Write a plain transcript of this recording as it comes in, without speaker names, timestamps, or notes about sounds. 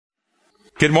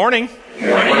Good morning. Good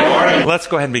morning. Let's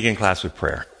go ahead and begin class with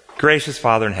prayer. Gracious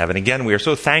Father in heaven, again, we are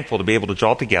so thankful to be able to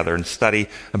draw together and study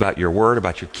about your word,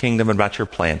 about your kingdom, and about your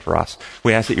plan for us.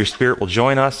 We ask that your Spirit will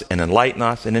join us and enlighten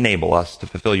us and enable us to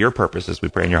fulfill your purposes. We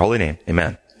pray in your holy name.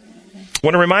 Amen. I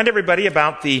want to remind everybody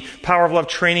about the Power of Love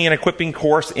training and equipping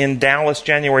course in Dallas,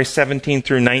 January 17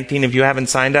 through 19. If you haven't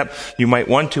signed up, you might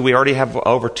want to. We already have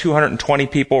over 220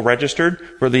 people registered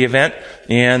for the event,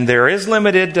 and there is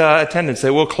limited attendance.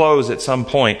 They will close at some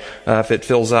point if it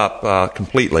fills up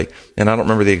completely, and I don't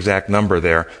remember the exact number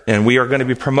there. And we are going to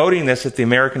be promoting this at the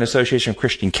American Association of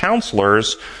Christian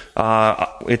Counselors,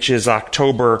 which is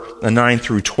October 9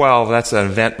 through 12. That's an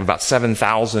event of about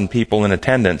 7,000 people in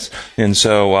attendance. And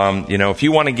so, if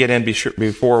you want to get in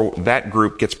before that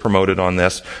group gets promoted on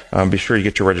this, be sure you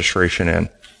get your registration in.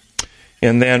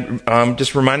 And then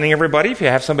just reminding everybody, if you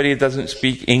have somebody that doesn't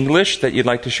speak English that you'd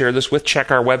like to share this with,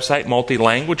 check our website,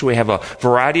 Multi-Language. We have a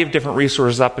variety of different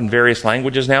resources up in various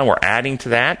languages now. We're adding to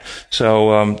that.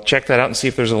 So check that out and see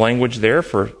if there's a language there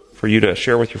for you to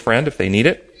share with your friend if they need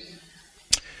it.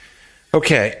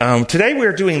 Okay, today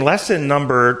we're doing lesson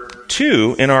number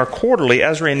 2 in our quarterly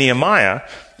Ezra and Nehemiah,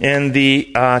 and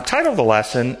the title of the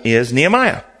lesson is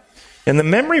Nehemiah. And the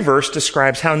memory verse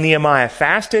describes how Nehemiah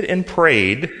fasted and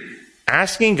prayed,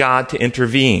 asking God to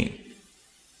intervene.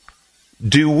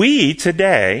 Do we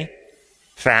today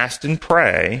fast and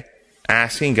pray,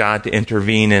 asking God to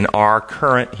intervene in our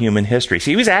current human history?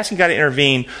 See, he was asking God to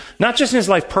intervene, not just in his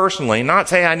life personally, not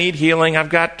say, I need healing, I've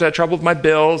got trouble with my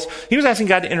bills. He was asking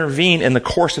God to intervene in the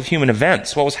course of human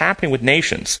events, what was happening with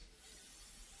nations.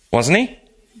 Wasn't he?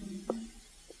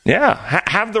 Yeah,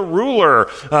 have the ruler,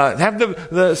 have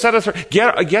the set us,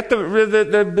 get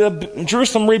the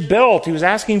Jerusalem rebuilt. He was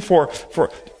asking for.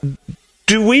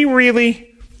 Do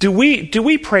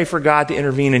we pray for God to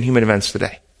intervene in human events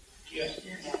today? Yes.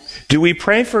 Do we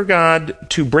pray for God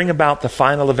to bring about the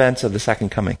final events of the second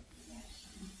coming?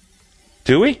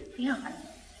 Do we? Yeah.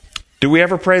 Do we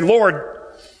ever pray, Lord,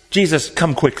 Jesus,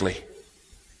 come quickly?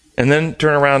 And then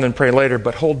turn around and pray later,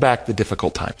 but hold back the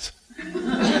difficult times.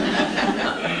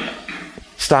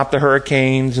 Stop the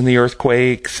hurricanes and the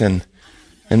earthquakes and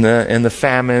the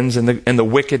famines and the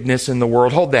wickedness in the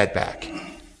world. Hold that back.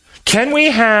 Can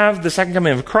we have the second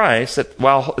coming of Christ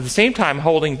while at the same time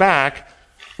holding back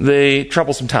the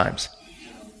troublesome times?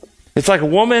 It's like a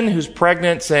woman who's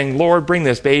pregnant saying, Lord, bring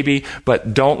this baby,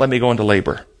 but don't let me go into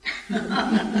labor.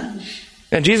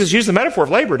 And Jesus used the metaphor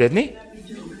of labor, didn't he?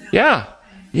 Yeah.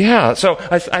 So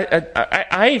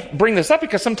I bring this up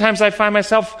because sometimes I find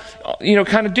myself,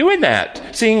 kind of doing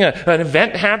that, seeing an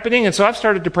event happening. And so I've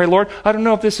started to pray, Lord, I don't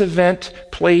know if this event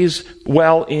plays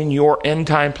well in your end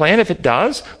time plan. If it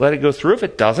does, let it go through. If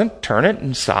it doesn't, turn it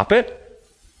and stop it.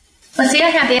 Well, see, I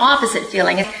have the opposite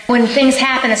feeling. When things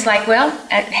happen, it's like, well,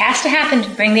 it has to happen to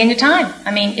bring the end of time.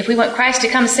 I mean, if we want Christ to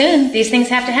come soon, these things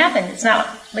have to happen.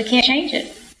 We can't change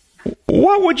it.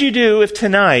 What would you do if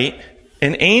tonight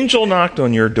an angel knocked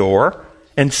on your door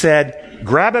and said,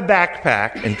 grab a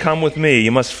backpack and come with me.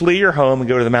 You must flee your home and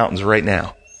go to the mountains right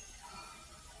now?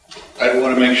 I'd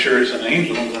want to make sure it's an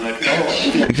angel, and then I'd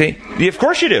follow. See? Of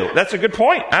course you do. That's a good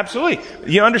point. Absolutely.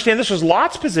 You understand this was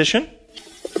Lot's position.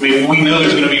 I mean, we know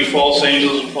there's going to be false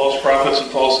angels and false prophets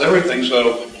and false everything,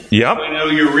 so Yep. we know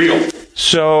you're real.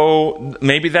 So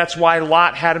maybe that's why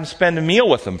Lot had him spend a meal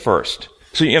with him first.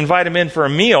 So you invite him in for a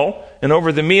meal, and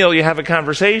over the meal you have a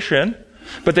conversation.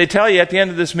 But they tell you at the end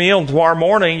of this meal, tomorrow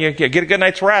morning, you get a good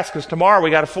night's rest, because tomorrow we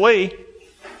got to flee.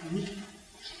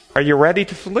 Are you ready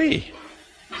to flee?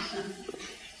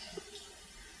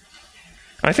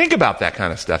 I think about that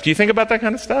kind of stuff. Do you think about that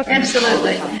kind of stuff?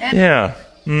 Absolutely. Yeah.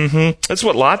 That's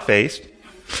what Lot faced.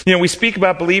 We speak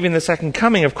about believing the second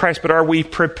coming of Christ, but are we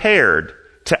prepared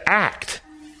to act,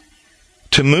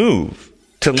 to move,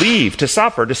 to leave, to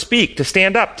suffer, to speak, to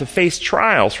stand up, to face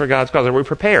trials for God's cause? Are we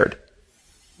prepared?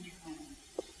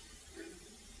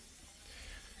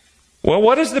 Well,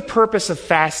 what is the purpose of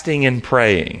fasting and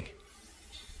praying?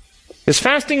 Is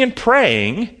fasting and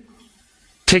praying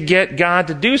to get God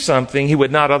to do something he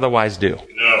would not otherwise do?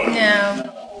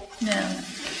 No.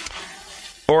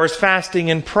 Or is fasting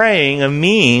and praying a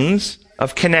means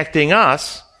of connecting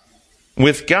us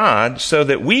with God so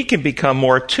that we can become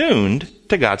more attuned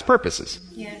to God's purposes?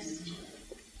 Yes.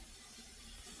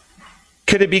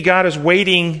 Could it be God is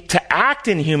waiting to act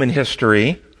in human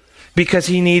history because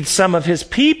he needs some of his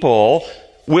people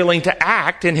willing to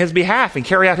act in his behalf and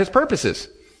carry out his purposes?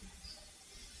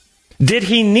 Did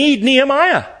he need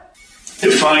Nehemiah?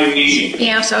 Define need.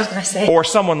 Yeah, so I was going to say. Or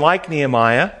someone like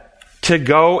Nehemiah to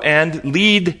go and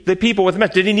lead the people with the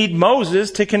message? Did he need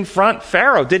Moses to confront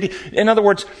Pharaoh? In other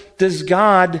words, does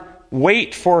God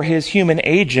wait for his human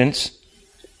agents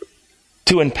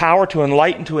to empower, to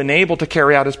enlighten, to enable, to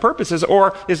carry out his purposes?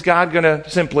 Or is God going to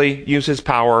simply use his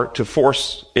power to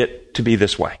force it to be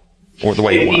this way, or the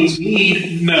way he wants? Did he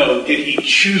need? No. Did he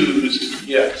choose?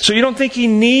 Yes. So you don't think he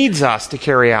needs us to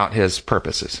carry out his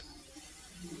purposes?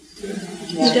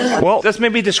 Well, let's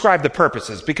maybe describe the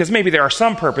purposes, because maybe there are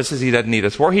some purposes he doesn't need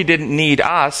us for. He didn't need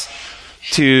us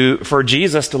for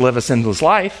Jesus to live a sinless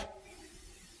life,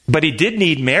 but he did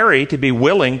need Mary to be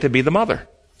willing to be the mother.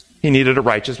 He needed a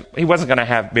righteous. He wasn't going to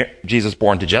have Jesus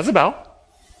born to Jezebel,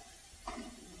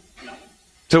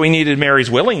 so he needed Mary's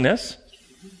willingness.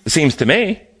 It seems to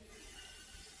me.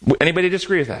 Anybody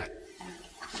disagree with that?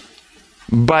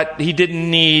 But he didn't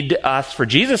need us for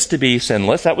Jesus to be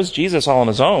sinless. That was Jesus all on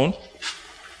his own.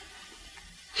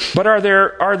 But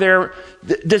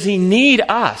does he need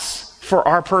us for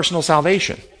our personal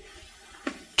salvation?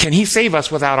 Can he save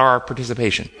us without our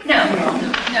participation? No.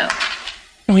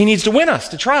 No, he needs to win us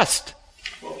to trust.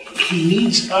 He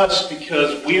needs us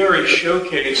because we are a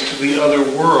showcase to the other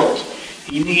world.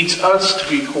 He needs us to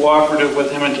be cooperative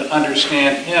with him and to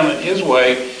understand him and his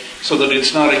way so that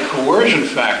it's not a coercion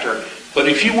factor. But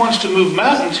if he wants to move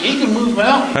mountains, he can move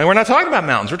mountains. And we're not talking about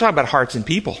mountains. We're talking about hearts and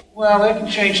people. Well, that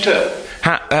can change too.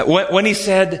 When he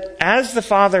said, "As the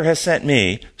Father has sent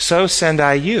me, so send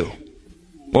I you,"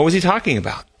 what was he talking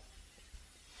about?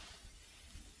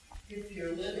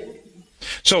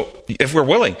 So, if we're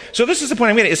willing. So this is the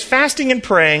point I'm getting. Is fasting and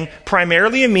praying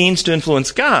primarily a means to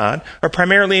influence God, or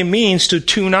primarily a means to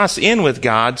tune us in with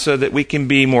God so that we can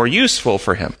be more useful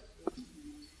for him?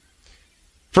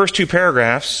 First two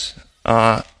paragraphs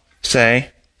say,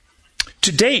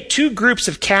 "To date, 2 groups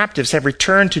of captives have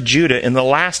returned to Judah in the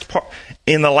last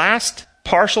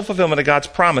partial fulfillment of God's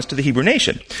promise to the Hebrew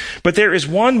nation. But there is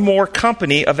one more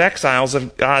company of exiles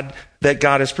of God that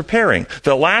God is preparing.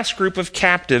 The last group of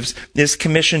captives is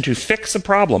commissioned to fix the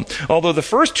problem. Although the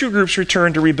first 2 groups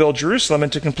returned to rebuild Jerusalem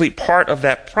and to complete part of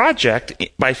that project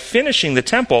by finishing the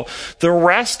temple, the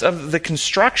rest of the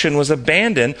construction was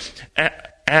abandoned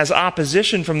as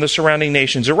opposition from the surrounding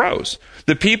nations arose.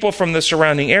 The people from the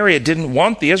surrounding area didn't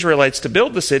want the Israelites to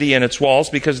build the city and its walls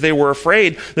because they were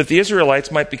afraid that the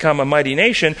Israelites might become a mighty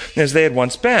nation as they had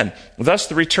once been. Thus,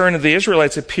 the return of the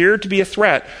Israelites appeared to be a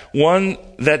threat, one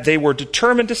that they were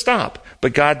determined to stop.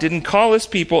 But God didn't call his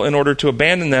people in order to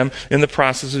abandon them in the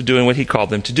process of doing what he called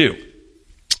them to do."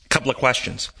 A couple of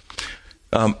questions.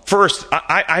 First,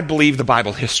 I believe the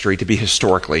Bible history to be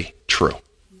historically true.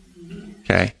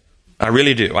 Okay? I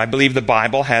really do. I believe the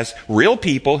Bible has real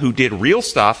people who did real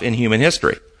stuff in human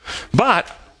history. But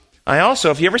I also,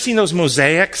 have you ever seen those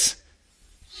mosaics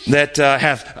that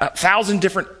have 1,000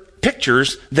 different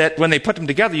pictures that when they put them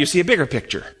together, you see a bigger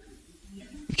picture?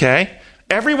 Okay?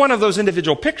 Every one of those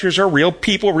individual pictures are real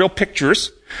people, real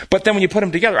pictures. But then when you put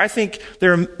them together, I think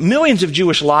there are millions of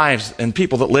Jewish lives and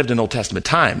people that lived in Old Testament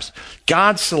times.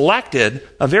 God selected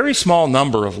a very small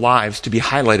number of lives to be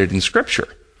highlighted in Scripture.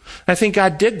 I think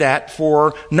God did that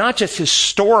for not just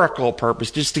historical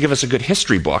purpose, just to give us a good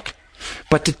history book,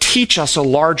 but to teach us a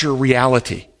larger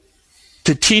reality.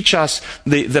 To teach us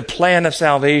the plan of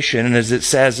salvation. And as it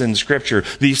says in Scripture,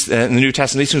 in the New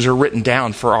Testament, these things are written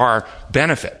down for our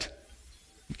benefit.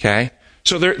 Okay?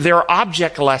 So there are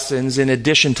object lessons in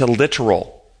addition to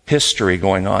literal history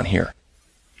going on here.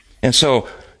 And so,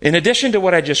 in addition to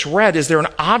what I just read, is there an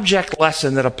object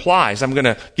lesson that applies? I'm going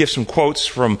to give some quotes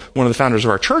from one of the founders of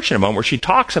our church in a moment, where she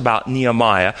talks about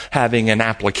Nehemiah having an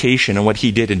application and what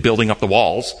he did in building up the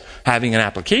walls, having an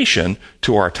application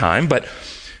to our time. But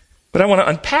I want to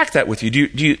unpack that with you.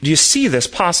 Do you see this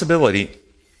possibility?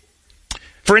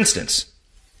 For instance,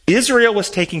 Israel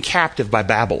was taken captive by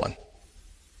Babylon.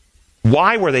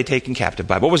 Why were they taken captive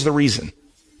by? What was the reason?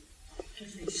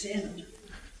 Because they sinned.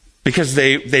 Because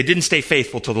they didn't stay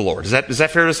faithful to the Lord. Is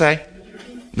that fair to say?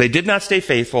 They did not stay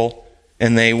faithful,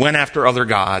 and they went after other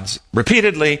gods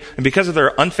repeatedly, and because of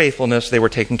their unfaithfulness, they were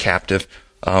taken captive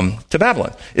to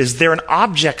Babylon. Is there an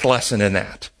object lesson in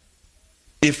that?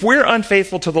 If we're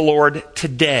unfaithful to the Lord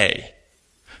today,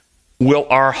 will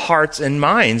our hearts and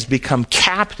minds become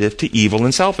captive to evil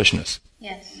and selfishness?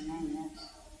 Yes.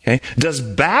 Okay. Does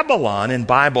Babylon in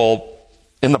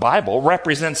the Bible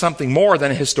represent something more than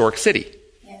a historic city?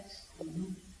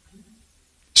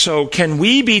 So can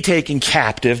we be taken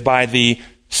captive by the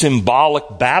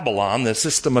symbolic Babylon, the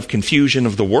system of confusion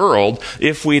of the world,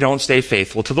 if we don't stay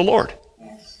faithful to the Lord?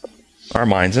 Yes. Our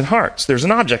minds and hearts. There's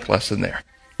an object lesson there.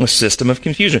 A system of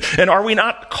confusion. And are we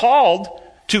not called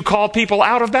to call people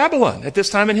out of Babylon at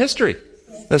this time in history?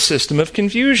 A system of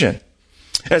confusion.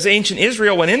 As ancient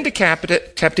Israel went into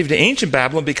captivity to ancient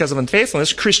Babylon because of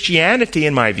unfaithfulness, Christianity,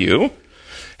 in my view,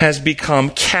 has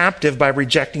become captive by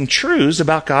rejecting truths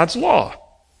about God's law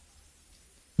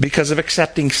because of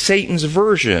accepting Satan's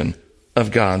version of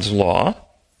God's law,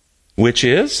 which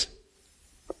is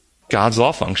God's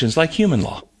law functions like human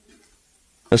law,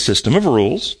 a system of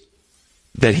rules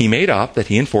that he made up that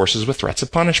he enforces with threats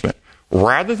of punishment,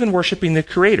 rather than worshiping the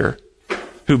Creator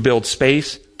who builds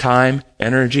space, time,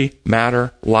 energy,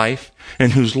 matter, life,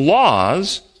 and whose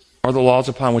laws are the laws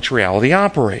upon which reality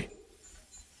operate.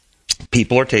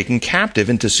 People are taken captive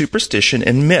into superstition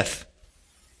and myth.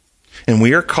 And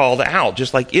we are called out,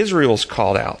 just like Israel's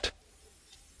called out.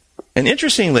 And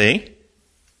interestingly,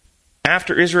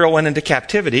 after Israel went into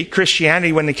captivity,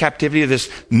 Christianity went into captivity to this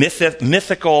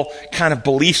mythical kind of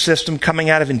belief system coming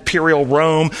out of imperial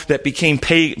Rome that became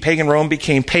pagan Rome,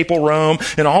 became papal Rome,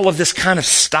 and all of this kind of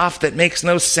stuff that makes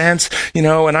no sense, and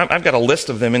I've got a list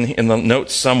of them in the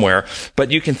notes somewhere,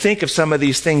 but you can think of some of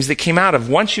these things that came out of,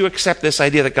 once you accept this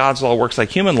idea that God's law works like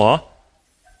human law,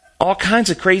 all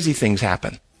kinds of crazy things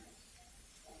happen.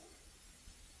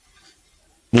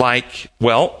 Like,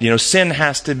 sin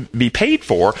has to be paid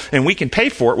for, and we can pay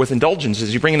for it with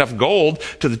indulgences. You bring enough gold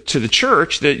to the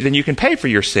church, then you can pay for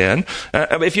your sin.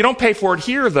 If you don't pay for it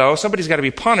here, though, somebody's got to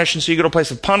be punished, and so you go to a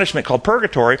place of punishment called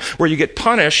purgatory, where you get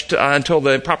punished until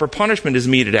the proper punishment is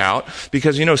meted out,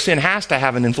 because, sin has to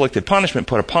have an inflicted punishment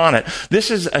put upon it. This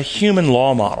is a human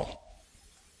law model,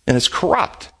 and it's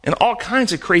corrupt, and all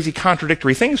kinds of crazy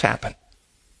contradictory things happen.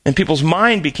 And people's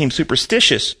mind became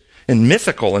superstitious and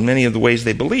mythical in many of the ways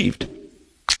they believed.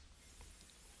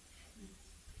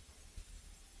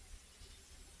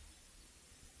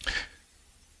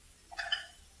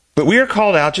 But we are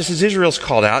called out just as Israel's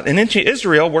called out. And into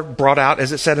Israel, we're brought out,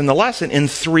 as it said in the lesson, in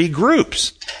 3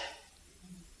 groups.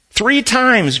 3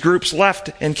 times groups left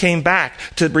and came back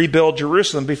to rebuild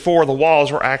Jerusalem before the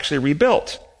walls were actually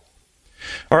rebuilt.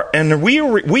 And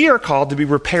we are called to be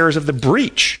repairers of the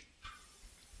breach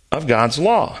of God's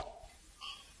law.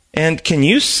 And can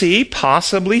you see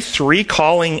possibly 3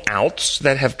 calling outs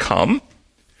that have come?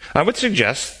 I would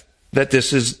suggest that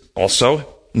this is also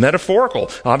metaphorical,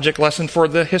 object lesson for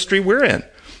the history we're in.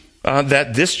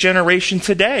 That this generation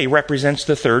today represents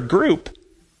the 3rd group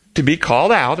to be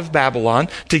called out of Babylon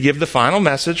to give the final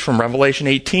message from Revelation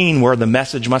 18, where the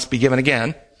message must be given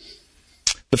again.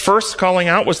 The first calling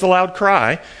out was the loud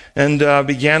cry, and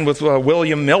began with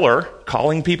William Miller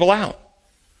calling people out.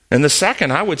 And the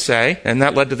second, I would say, and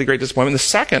that led to the great disappointment, the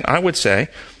second, I would say,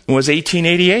 was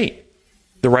 1888.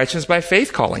 The righteousness by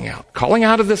faith calling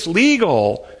out of this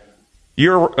legal,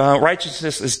 your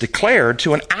righteousness is declared,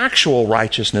 to an actual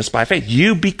righteousness by faith.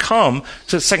 You become,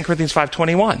 says 2 Corinthians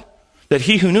 5:21, that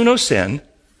he who knew no sin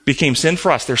became sin for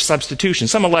us. There's substitution.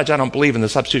 Some allege I don't believe in the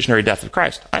substitutionary death of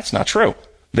Christ. That's not true.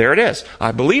 There it is.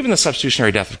 I believe in the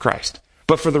substitutionary death of Christ.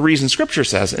 But for the reason Scripture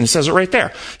says, and it says it right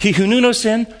there, he who knew no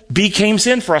sin became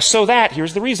sin for us, so that,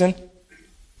 here's the reason,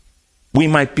 we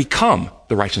might become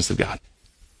the righteousness of God.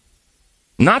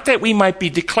 Not that we might be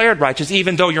declared righteous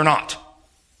even though you're not.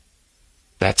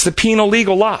 That's the penal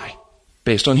legal lie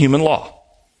based on human law.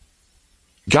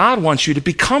 God wants you to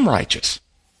become righteous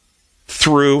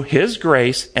through his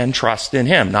grace and trust in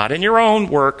him, not in your own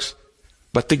works,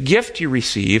 but the gift you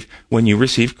receive when you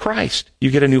receive Christ.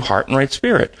 You get a new heart and right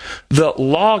spirit. The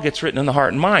law gets written in the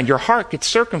heart and mind. Your heart gets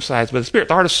circumcised by the Spirit.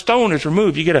 The heart of stone is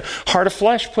removed. You get a heart of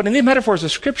flesh put in. The metaphors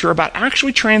of Scripture about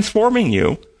actually transforming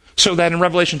you, so that in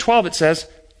Revelation 12 it says,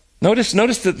 notice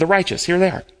the righteous, here they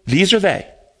are. These are they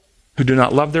who do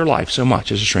not love their life so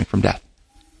much as to shrink from death.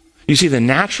 You see, the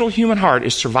natural human heart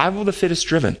is survival of the fittest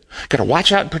driven. Got to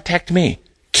watch out and protect me.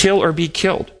 Kill or be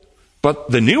killed.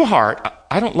 But the new heart,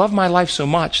 I don't love my life so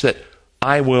much that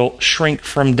I will shrink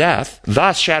from death.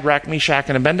 Thus, Shadrach, Meshach,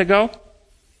 and Abednego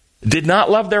did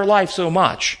not love their life so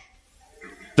much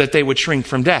that they would shrink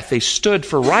from death. They stood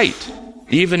for right,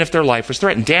 even if their life was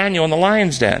threatened. Daniel in the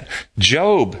lion's den.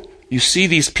 Job, you see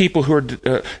these people who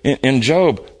are in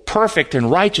Job, perfect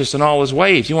and righteous in all his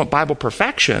ways. You want Bible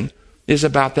perfection is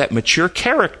about that mature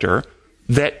character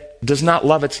that does not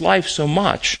love its life so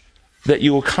much that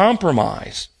you will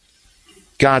compromise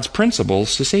God's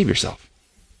principles to save yourself.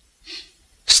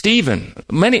 Stephen,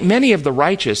 many of the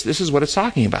righteous, this is what it's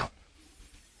talking about.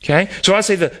 Okay? So I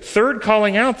say the 3rd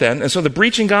calling out then, and so the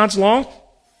breaching God's law,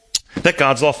 that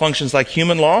God's law functions like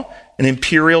human law, an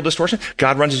imperial distortion.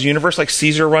 God runs his universe like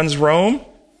Caesar runs Rome.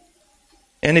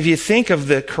 And if you think of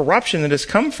the corruption that has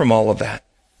come from all of that,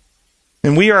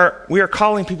 and we are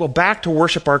calling people back to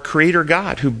worship our Creator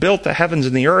God who built the heavens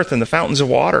and the earth and the fountains of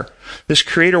water. This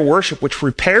Creator worship which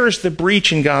repairs the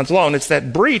breach in God's law. And it's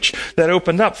that breach that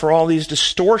opened up for all these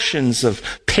distortions of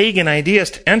pagan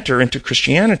ideas to enter into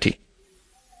Christianity.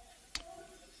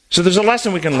 So there's a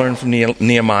lesson we can learn from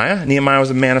Nehemiah. Nehemiah was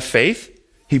a man of faith.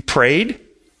 He prayed,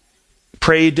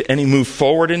 and he moved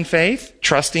forward in faith,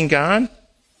 trusting God.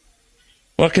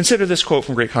 Well, consider this quote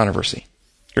from Great Controversy.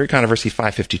 Great Controversy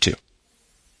 552.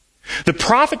 The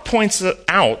prophet points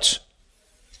out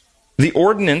the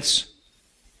ordinance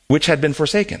which had been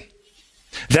forsaken.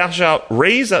 Thou shalt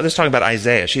raise up, this is talking about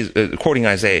Isaiah. She's quoting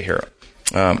Isaiah here.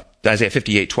 Isaiah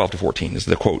 58, 12 to 14 is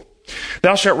the quote.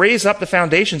 Thou shalt raise up the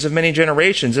foundations of many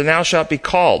generations, and thou shalt be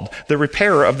called the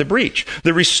repairer of the breach,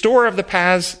 the restorer of the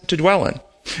paths to dwell in.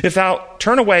 If thou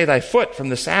turn away thy foot from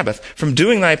the Sabbath, from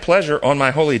doing thy pleasure on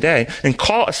my holy day, and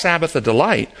call a Sabbath a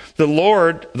delight, the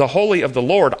Lord, the holy of the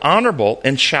Lord, honorable,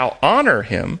 and shall honor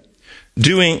him,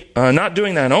 not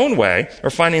doing thine own way, or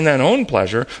finding thine own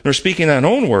pleasure, nor speaking thine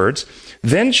own words,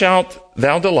 then shalt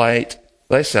thou delight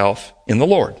thyself in the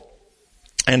Lord.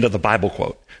 End of the Bible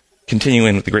quote.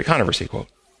 Continuing with the Great Controversy quote.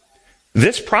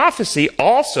 This prophecy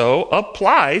also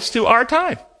applies to our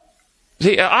time.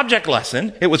 See, object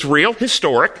lesson, it was real,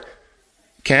 historic,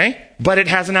 okay? But it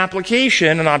has an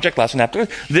application, an object lesson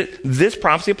application. This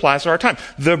prophecy applies to our time.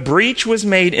 The breach was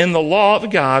made in the law of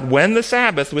God when the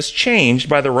Sabbath was changed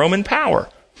by the Roman power.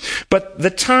 But the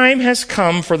time has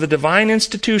come for the divine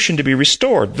institution to be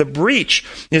restored. The breach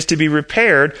is to be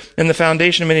repaired, and the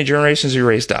foundation of many generations be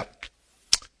raised up.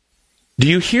 Do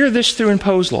you hear this through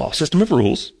imposed law, system of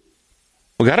rules?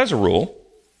 Well, God has a rule.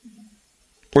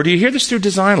 Or do you hear this through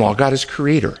design law? God is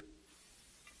creator.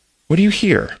 What do you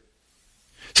hear?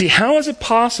 See, how is it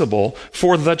possible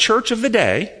for the church of the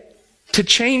day to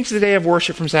change the day of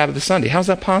worship from Sabbath to Sunday? How is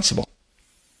that possible?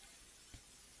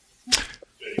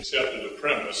 They accepted a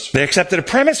premise. They accepted a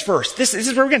premise first. This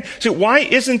is where we're going. So why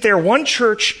isn't there one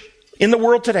church in the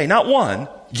world today, not one,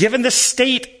 given the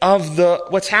state of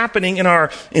what's happening in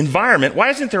our environment, why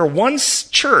isn't there one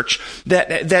church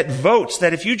that votes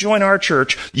that if you join our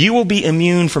church, you will be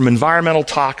immune from environmental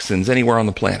toxins anywhere on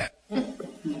the planet?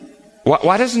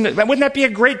 Why doesn't it? Wouldn't that be a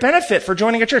great benefit for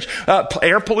joining a church?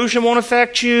 Air pollution won't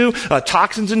affect you.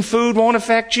 Toxins in food won't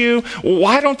affect you.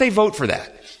 Why don't they vote for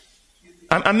that?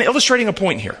 I'm illustrating a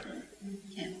point here.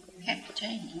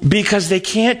 Because they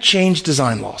can't change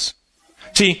design laws.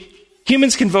 See,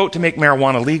 humans can vote to make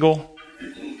marijuana legal.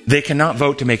 They cannot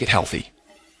vote to make it healthy.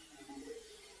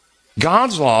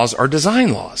 God's laws are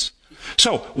design laws.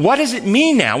 So, what does it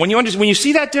mean now when you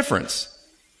see that difference?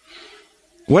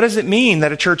 What does it mean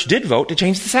that a church did vote to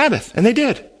change the Sabbath? And they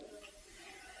did.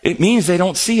 It means they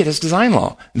don't see it as design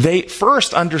law. They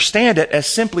first understand it as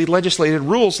simply legislated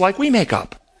rules like we make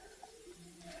up.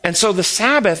 And so the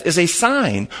Sabbath is a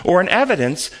sign or an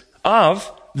evidence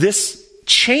of this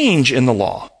change in the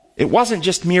law. It wasn't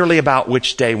just merely about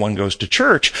which day one goes to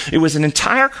church. It was an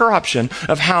entire corruption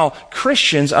of how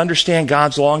Christians understand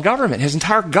God's law and government. His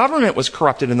entire government was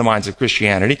corrupted in the minds of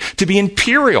Christianity to be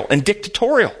imperial and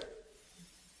dictatorial.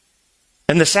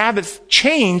 And the Sabbath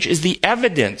change is the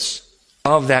evidence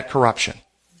of that corruption.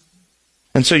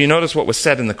 And so you notice what was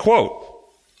said in the quote.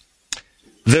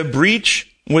 The breach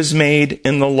was made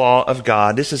in the law of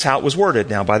God. This is how it was worded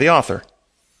now by the author.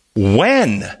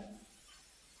 When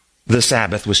the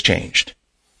Sabbath was changed.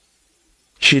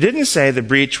 She didn't say the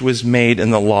breach was made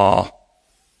in the law.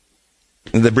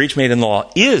 The breach made in the law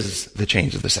is the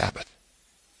change of the Sabbath.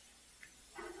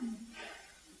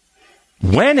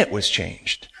 When it was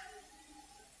changed.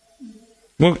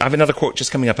 Well, I have another quote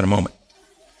just coming up in a moment.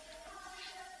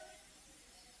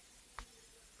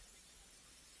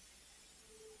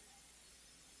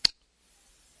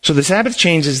 So the Sabbath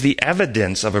change is the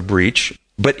evidence of a breach,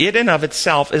 but it in of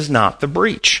itself is not the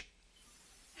breach.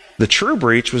 The true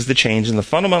breach was the change in the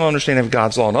fundamental understanding of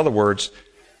God's law. In other words,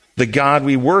 the God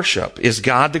we worship is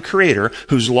God the Creator,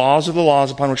 whose laws are the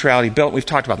laws upon which reality built. We've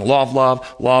talked about the law of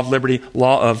love, law of liberty,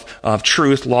 law of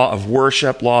truth, law of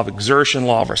worship, law of exertion,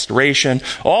 law of restoration.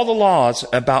 All the laws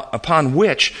upon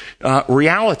which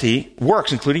reality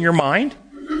works, including your mind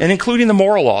and including the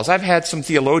moral laws. I've had some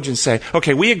theologians say,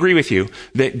 okay, we agree with you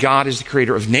that God is the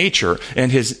creator of nature, and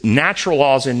his natural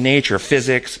laws in nature,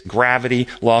 physics, gravity,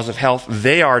 laws of health,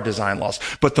 they are design laws.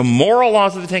 But the moral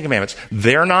laws of the Ten Commandments,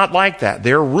 they're not like that.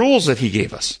 They're rules that he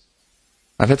gave us.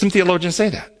 I've had some theologians say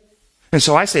that. And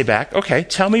so I say back, okay,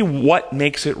 tell me what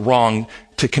makes it wrong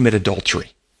to commit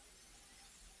adultery.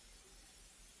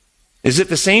 Is it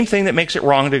the same thing that makes it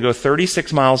wrong to go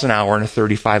 36 miles an hour in a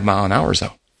 35 mile an hour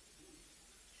zone?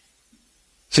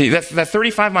 See, that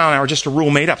 35 mile an hour is just a rule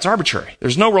made up. It's arbitrary.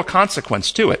 There's no real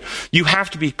consequence to it. You have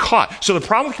to be caught. So the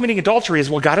problem with committing adultery is,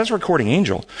 well, God is a recording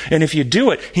angel. And if you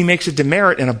do it, he makes a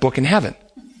demerit in a book in heaven.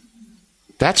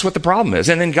 That's what the problem is.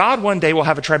 And then God one day will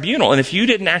have a tribunal. And if you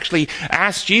didn't actually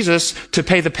ask Jesus to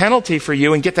pay the penalty for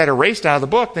you and get that erased out of the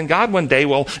book, then God one day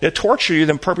will torture you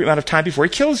the appropriate amount of time before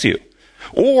he kills you.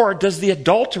 Or does the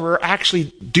adulterer actually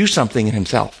do something in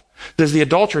himself? Does the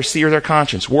adulterer sear their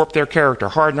conscience, warp their character,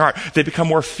 harden their heart? They become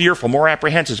more fearful, more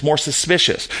apprehensive, more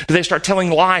suspicious. Do they start telling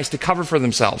lies to cover for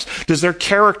themselves? Does their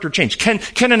character change?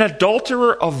 Can an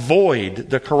adulterer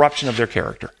avoid the corruption of their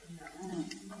character?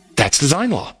 That's design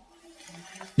law.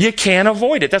 You can't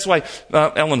avoid it. That's why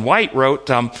Ellen White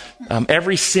wrote,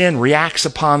 every sin reacts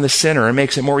upon the sinner and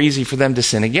makes it more easy for them to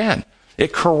sin again.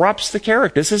 It corrupts the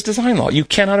character. This is design law. You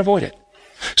cannot avoid it.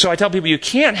 So I tell people you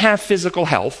can't have physical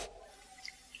health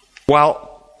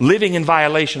while living in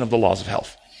violation of the laws of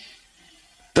health.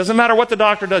 Doesn't matter what the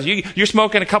doctor does. You're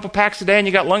smoking a couple packs a day and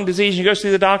you got lung disease and you go see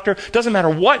the doctor. Doesn't matter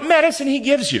what medicine he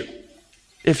gives you.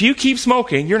 If you keep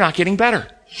smoking, you're not getting better.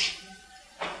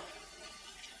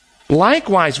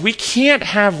 Likewise, we can't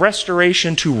have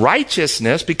restoration to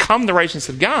righteousness, become the righteousness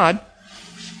of God,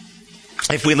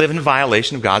 if we live in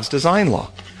violation of God's design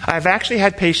law. I've actually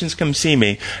had patients come see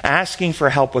me asking for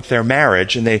help with their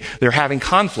marriage, and they're having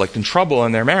conflict and trouble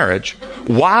in their marriage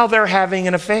while they're having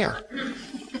an affair.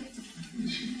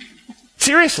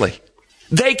 Seriously.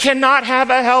 They cannot have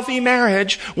a healthy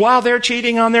marriage while they're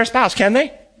cheating on their spouse, can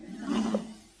they?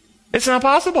 It's not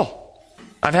possible.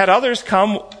 I've had others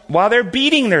come while they're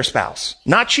beating their spouse.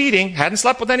 Not cheating, hadn't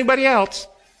slept with anybody else,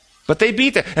 but they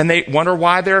beat them. And they wonder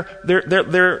why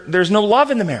there's no love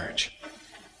in the marriage.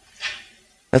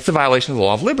 That's the violation of the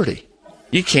law of liberty.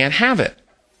 You can't have it.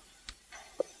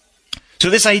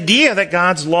 So this idea that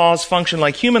God's laws function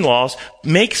like human laws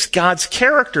makes God's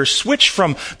character switch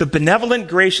from the benevolent,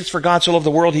 gracious, for God so loved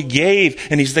the world he gave,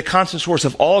 and he's the constant source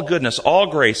of all goodness, all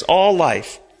grace, all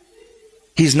life.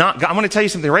 He's not, I'm going to tell you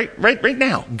something right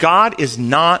now. God is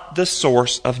not the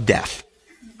source of death.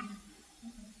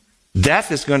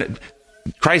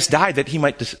 Christ died that he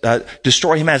might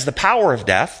destroy him as the power of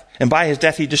death. And by his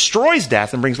death, he destroys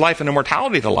death and brings life and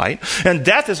immortality to light. And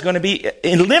death is going to be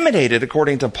eliminated,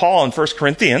 according to Paul in 1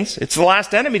 Corinthians. It's the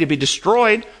last enemy to be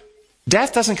destroyed.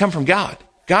 Death doesn't come from God.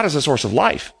 God is the source of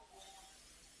life.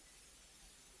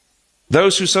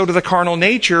 Those who sow to the carnal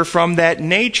nature, from that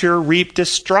nature reap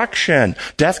destruction.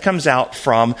 Death comes out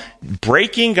from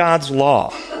breaking God's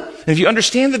law. And if you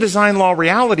understand the design law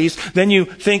realities, then you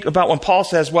think about when Paul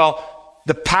says, well,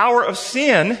 the power of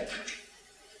sin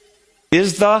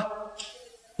is the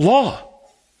law.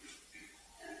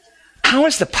 How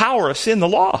is the power of sin the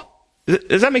law?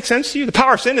 Does that make sense to you? The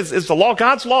power of sin is the law.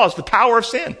 God's law is the power of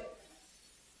sin.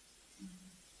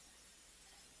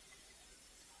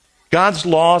 God's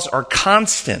laws are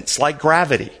constants, like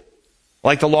gravity,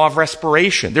 like the law of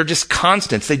respiration. They're just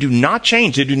constants. They do not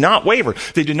change. They do not waver.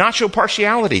 They do not show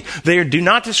partiality. They do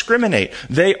not discriminate.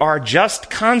 They are just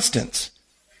constants.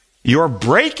 Your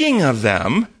breaking of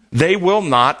them, they will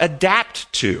not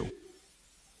adapt to.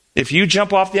 If you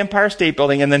jump off the Empire State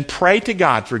Building and then pray to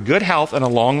God for good health and a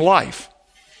long life,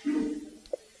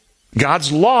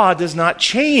 God's law does not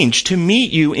change to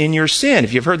meet you in your sin.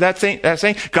 If you've heard that saying,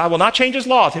 God will not change his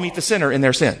law to meet the sinner in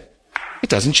their sin. It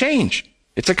doesn't change.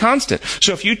 It's a constant.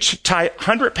 So if you tie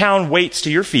 100-pound weights to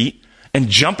your feet and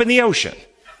jump in the ocean,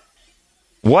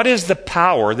 what is the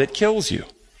power that kills you?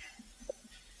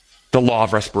 The law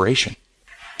of respiration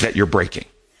that you're breaking.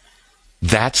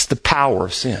 That's the power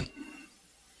of sin.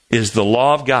 Is the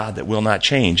law of God that will not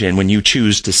change. And when you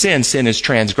choose to sin, sin is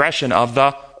transgression of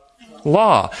the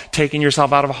law, taking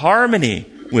yourself out of harmony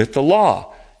with the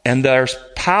law. And there's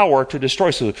power to destroy.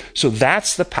 So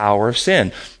that's the power of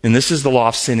sin. And this is the law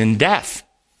of sin and death.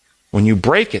 When you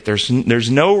break it, there's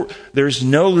no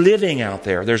living out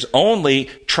there. There's only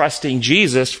trusting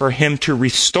Jesus for him to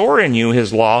restore in you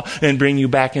his law and bring you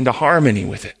back into harmony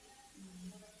with it.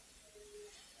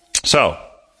 So,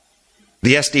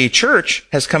 the SDA Church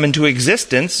has come into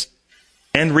existence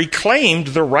and reclaimed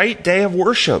the right day of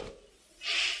worship.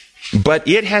 But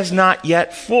it has not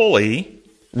yet fully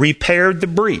repaired the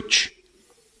breach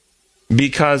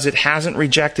because it hasn't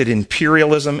rejected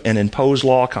imperialism and imposed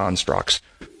law constructs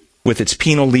with its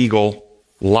penal legal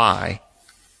lie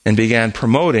and began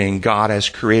promoting God as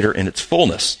creator in its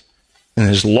fullness. And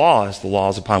his law is the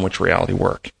laws upon which reality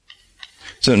work.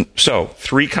 So,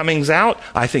 three comings out.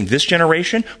 I think this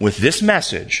generation, with this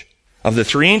message of the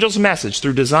three angels' message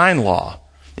through design law,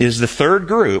 is the third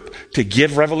group to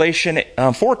give Revelation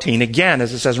 14, again,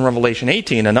 as it says in Revelation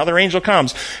 18, another angel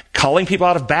comes calling people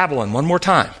out of Babylon one more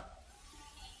time.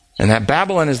 And that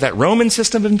Babylon is that Roman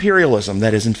system of imperialism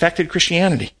that has infected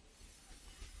Christianity.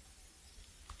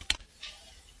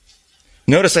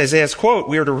 Notice Isaiah's quote,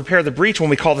 we are to repair the breach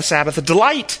when we call the Sabbath a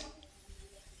delight.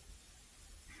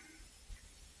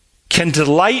 Can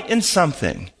delight in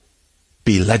something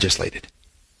be legislated?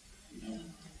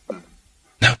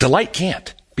 No, delight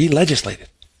can't be legislated.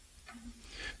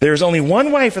 There's only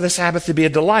one way for the Sabbath to be a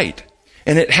delight,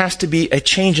 and it has to be a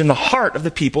change in the heart of the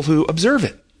people who observe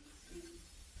it.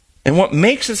 And what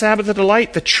makes the Sabbath a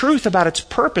delight? The truth about its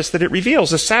purpose that it reveals.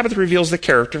 The Sabbath reveals the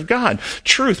character of God.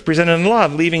 Truth presented in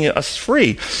love, leaving us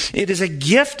free. It is a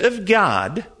gift of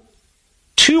God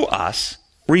to us,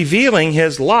 revealing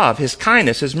His love, His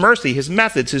kindness, His mercy, His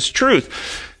methods, His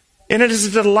truth. And it is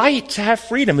a delight to have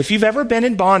freedom. If you've ever been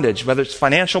in bondage, whether it's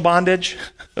financial bondage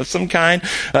of some kind,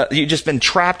 you've just been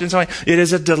trapped in something, it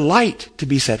is a delight to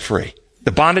be set free.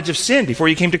 The bondage of sin before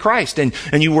you came to Christ, and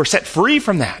you were set free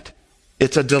from that.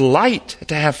 It's a delight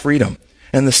to have freedom.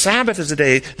 And the Sabbath is a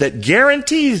day that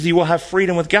guarantees you will have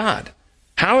freedom with God.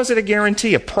 How is it a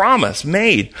guarantee? A promise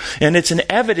made. And it's an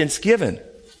evidence given.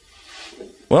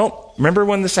 Well, remember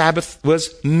when the Sabbath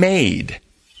was made.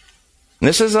 And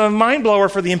this is a mind blower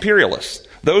for the imperialists.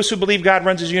 Those who believe God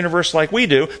runs His universe like we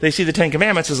do, they see the Ten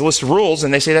Commandments as a list of rules,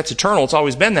 and they say that's eternal. It's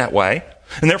always been that way.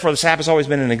 And therefore the Sabbath's always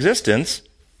been in existence.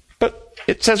 But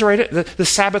it says right, the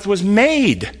Sabbath was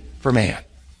made for man.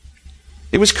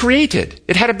 It was created.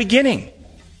 It had a beginning.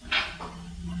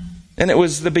 And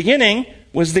the beginning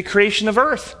was the creation of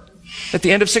earth at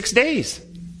the end of 6 days.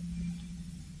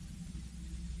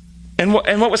 And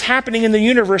what was happening in the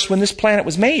universe when this planet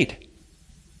was made?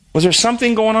 Was there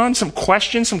something going on? Some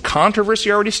question, some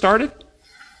controversy already started?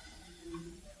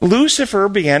 Lucifer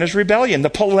began his rebellion. The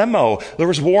polemo. There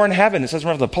was war in heaven. It says,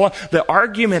 remember, the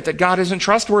argument that God isn't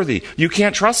trustworthy. You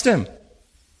can't trust Him.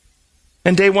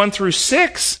 And day 1 through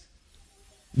 6,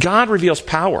 God reveals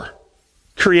power.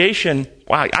 Creation,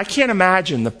 wow, I can't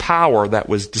imagine the power that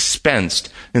was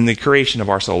dispensed in the creation of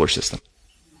our solar system.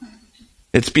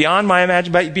 It's beyond my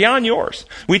imagination, beyond yours.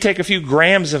 We take a few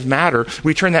grams of matter,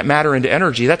 we turn that matter into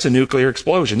energy. That's a nuclear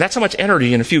explosion. That's how much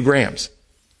energy in a few grams.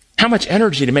 How much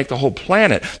energy to make the whole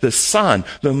planet, the sun,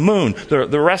 the moon,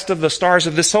 the rest of the stars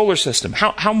of the solar system.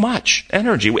 How much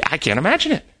energy? I can't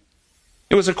imagine it.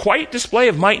 It was a quite display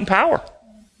of might and power.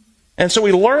 And so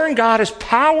we learn God is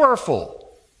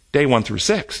powerful, day 1 through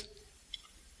 6.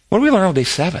 What do we learn on day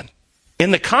 7?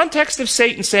 In the context of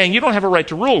Satan saying, you don't have a right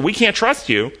to rule, we can't trust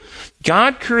you,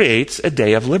 God creates a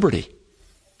day of liberty.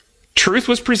 Truth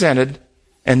was presented,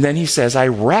 and then He says, I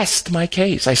rest my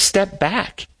case. I step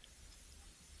back.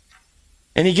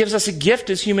 And He gives us a gift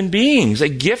as human beings, a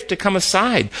gift to come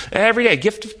aside every day, a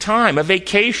gift of time, a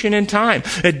vacation in time,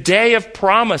 a day of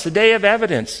promise, a day of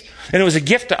evidence. And it was a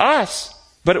gift to us,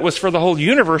 but it was for the whole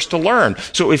universe to learn.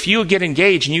 So if you get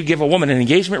engaged and you give a woman an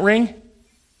engagement ring,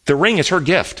 the ring is her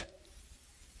gift.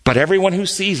 But everyone who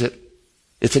sees it,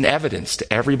 it's an evidence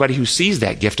to everybody who sees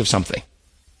that gift of something,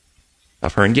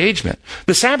 of her engagement.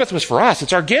 The Sabbath was for us.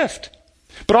 It's our gift.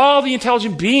 But all the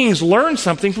intelligent beings learn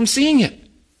something from seeing it.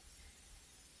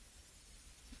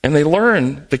 And they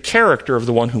learn the character of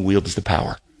the one who wields the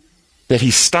power. That He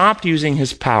stopped using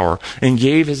His power and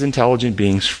gave His intelligent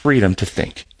beings freedom to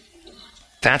think.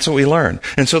 That's what we learn.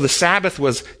 And so the Sabbath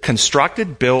was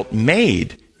constructed, built,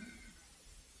 made.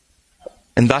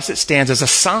 And thus it stands as a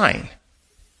sign,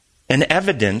 an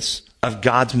evidence of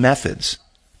God's methods,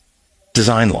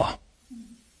 design law.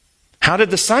 How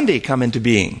did the Sunday come into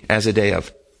being as a day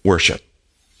of worship?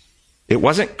 It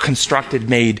wasn't constructed,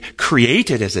 made,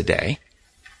 created as a day.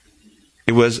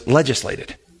 It was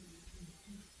legislated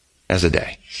as a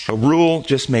day. A rule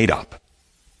just made up.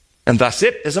 And thus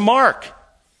it is a mark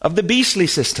of the beastly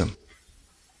system.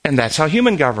 And that's how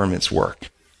human governments work.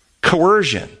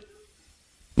 Coercion.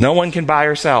 No one can buy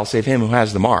or sell save him who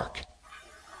has the mark.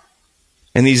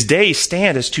 And these days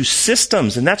stand as two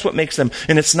systems, and that's what makes them,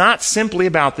 and it's not simply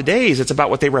about the days, it's about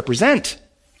what they represent.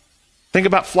 Think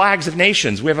about flags of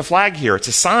nations. We have a flag here. It's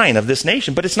a sign of this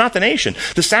nation, but it's not the nation.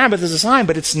 The Sabbath is a sign,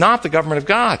 but it's not the government of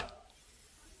God.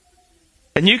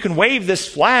 And you can wave this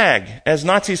flag, as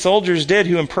Nazi soldiers did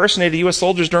who impersonated U.S.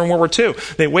 soldiers during World War II.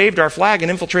 They waved our flag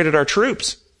and infiltrated our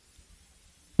troops.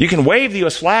 You can wave the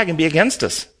U.S. flag and be against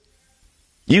us.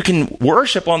 You can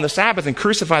worship on the Sabbath and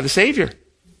crucify the Savior.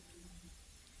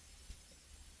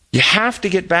 You have to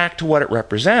get back to what it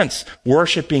represents,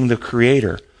 worshiping the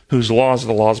Creator, whose laws are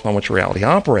the laws upon which reality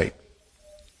operate.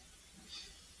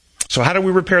 So how do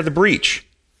we repair the breach?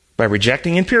 By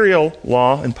rejecting imperial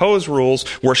law, imposed rules,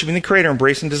 worshiping the Creator,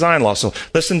 embracing design law. So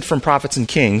listen from Prophets and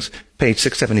Kings, page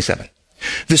 677.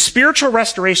 The spiritual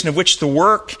restoration of which the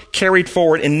work carried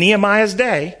forward in Nehemiah's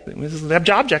day, this is the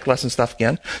object lesson stuff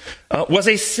again, was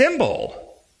a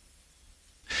symbol.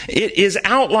 It is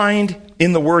outlined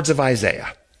in the words of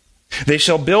Isaiah. They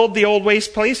shall build the old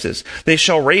waste places. They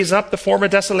shall raise up the former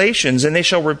desolations, and they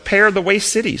shall repair the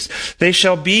waste cities. They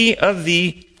shall be of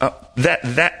thee,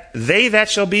 that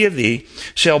shall be of thee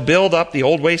shall build up the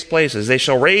old waste places. They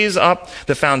shall raise up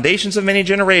the foundations of many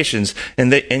generations,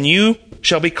 and you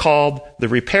shall be called the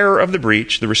repairer of the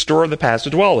breach, the restorer of the paths to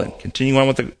dwell in. Continue on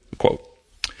with the quote.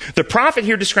 The prophet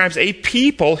here describes a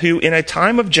people who, in a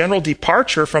time of general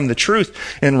departure from the truth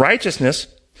and righteousness,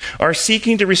 are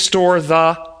seeking to restore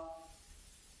the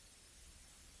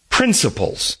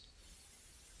principles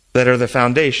that are the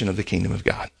foundation of the kingdom of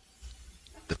God.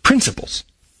 The principles.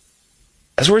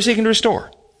 That's what we're seeking to restore.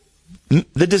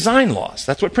 The design laws.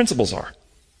 That's what principles are.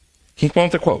 Keep on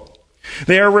with the quote.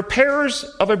 They are repairers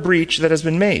of a breach that has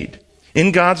been made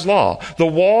in God's law. The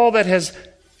wall that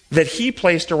he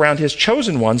placed around his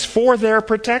chosen ones for their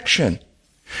protection.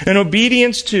 And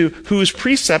obedience to whose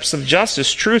precepts of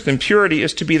justice, truth, and purity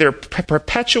is to be their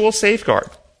perpetual safeguard.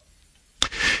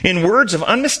 In words of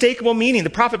unmistakable meaning, the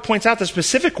prophet points out the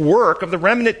specific work of the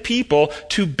remnant people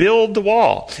to build the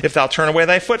wall. If thou turn away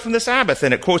thy foot from the Sabbath,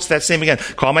 and it quotes that same again,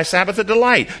 call my Sabbath a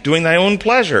delight, doing thy own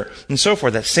pleasure, and so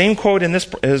forth. That same quote in this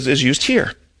is used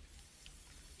here.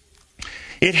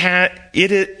 In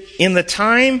the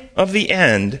time of the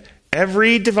end,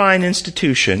 every divine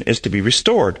institution is to be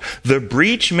restored. The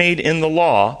breach made in the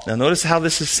law, now notice how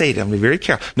this is stated. I'm going to be very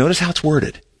careful. Notice how it's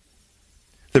worded.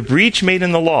 The breach made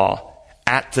in the law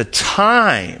at the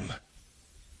time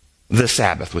the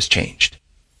Sabbath was changed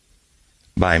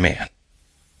by man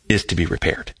is to be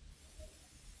repaired.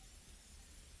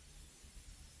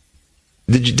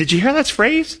 Did you hear that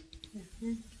phrase?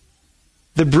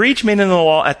 The breach made in the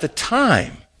law at the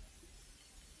time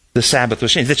the Sabbath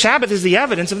was changed. The Sabbath is the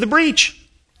evidence of the breach.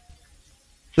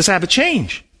 The Sabbath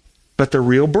change. But the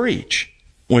real breach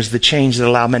was the change that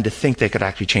allowed men to think they could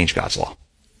actually change God's law.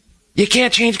 You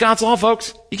can't change God's law,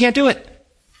 folks. You can't do it.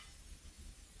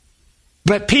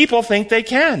 But people think they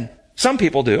can. Some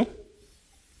people do.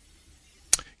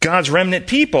 God's remnant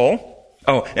people,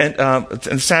 and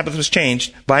the Sabbath was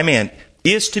changed by man,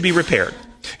 is to be repaired.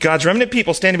 God's remnant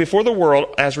people standing before the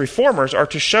world as reformers are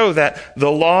to show that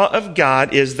the law of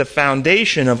God is the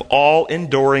foundation of all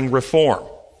enduring reform.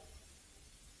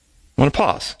 I want to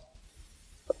pause.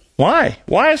 Why?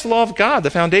 Why is the law of God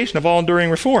the foundation of all enduring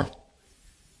reform?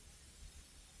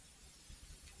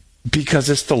 Because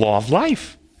it's the law of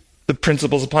life. The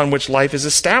principles upon which life is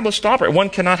established to operate. One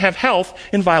cannot have health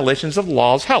in violations of the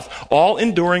law's health. All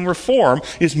enduring reform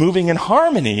is moving in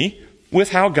harmony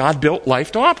with how God built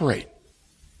life to operate.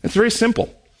 It's very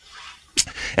simple.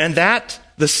 And that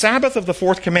the Sabbath of the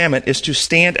fourth commandment is to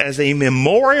stand as a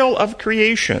memorial of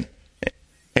creation.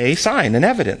 A sign, an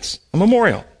evidence, a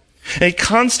memorial. A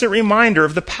constant reminder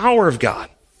of the power of God.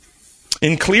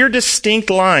 In clear,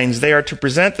 distinct lines, they are to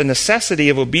present the necessity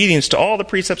of obedience to all the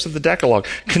precepts of the Decalogue,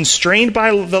 constrained by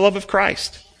the love of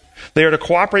Christ. They are to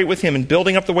cooperate with him in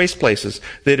building up the waste places.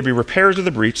 They are to be repairers of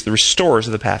the breach, the restorers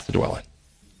of the path to dwell in.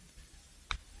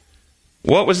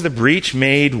 What was the breach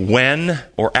made when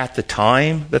or at the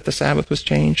time that the Sabbath was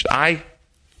changed? I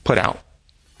put out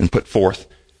and put forth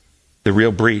the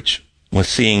real breach was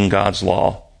seeing God's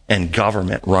law and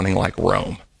government running like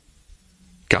Rome.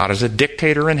 God is a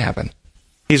dictator in heaven.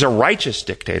 He's a righteous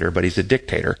dictator, but he's a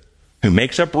dictator who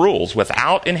makes up rules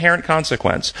without inherent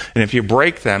consequence. And if you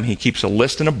break them, he keeps a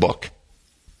list in a book.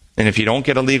 And if you don't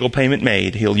get a legal payment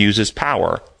made, he'll use his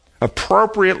power,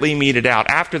 appropriately meted out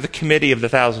after the committee of the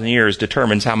 1,000 years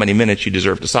determines how many minutes you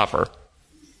deserve to suffer.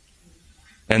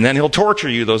 And then he'll torture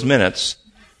you those minutes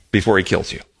before he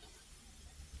kills you.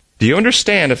 Do you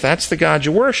understand if that's the God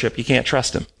you worship, you can't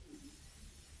trust him?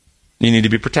 You need to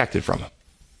be protected from him.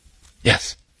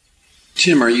 Yes.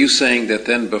 Tim, are you saying that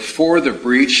then before the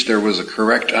breach there was a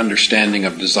correct understanding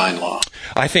of design law?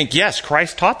 I think, yes,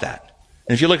 Christ taught that.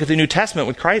 And if you look at the New Testament,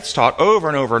 what Christ taught over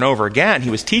and over and over again, he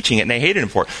was teaching it and they hated him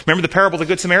for it. Remember the parable of the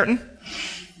Good Samaritan?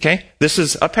 Okay? This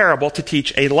is a parable to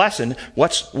teach a lesson.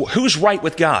 Who's right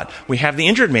with God? We have the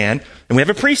injured man, and we have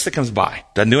a priest that comes by,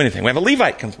 doesn't do anything. We have a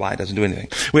Levite comes by, doesn't do anything.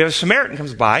 We have a Samaritan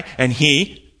comes by, and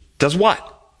he does what?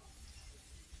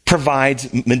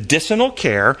 Provides medicinal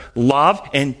care, love,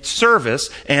 and service,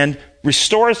 and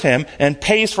restores him, and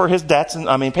pays for his debts,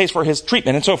 pays for his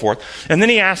treatment, and so forth. And then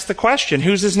he asks the question,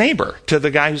 who's his neighbor? To the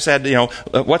guy who said,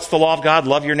 what's the law of God?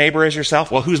 Love your neighbor as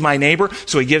yourself. Well, who's my neighbor?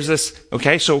 So he gives us,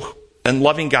 and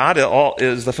loving God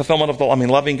is the fulfillment of the law.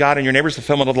 loving God and your neighbor is the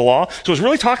fulfillment of the law. So he's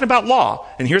really talking about law,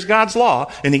 and here's God's law,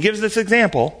 and he gives this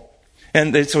example.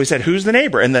 And so he said, who's the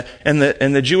neighbor? And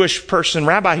the Jewish person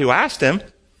rabbi who asked him,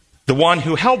 the one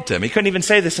who helped him. He couldn't even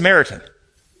say the Samaritan.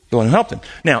 The one who helped him.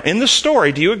 Now, in the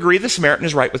story, do you agree the Samaritan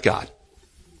is right with God?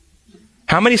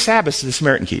 How many Sabbaths did the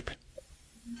Samaritan keep?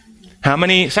 How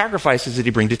many sacrifices did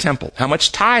he bring to temple? How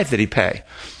much tithe did he pay?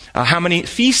 How many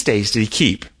feast days did he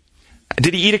keep?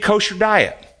 Did he eat a kosher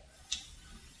diet?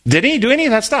 Did he do any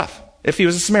of that stuff if he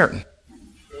was a Samaritan?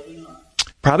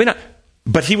 Probably not.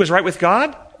 But he was right with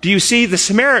God? Do you see the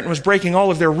Samaritan was breaking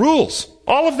all of their rules?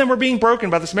 All of them were being broken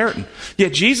by the Samaritan.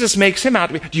 Yet Jesus makes him out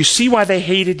to be. Do you see why they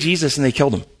hated Jesus and they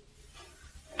killed him?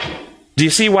 Do you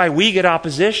see why we get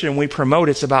opposition and we promote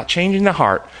it's about changing the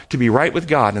heart to be right with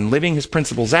God and living his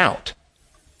principles out,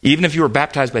 even if you were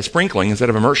baptized by sprinkling instead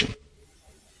of immersion?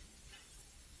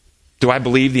 Do I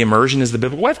believe the immersion is the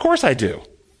biblical way? Of course I do.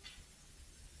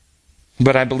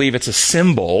 But I believe it's a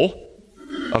symbol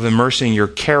of immersing your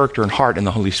character and heart in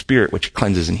the Holy Spirit, which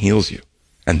cleanses and heals you.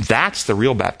 And that's the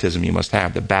real baptism you must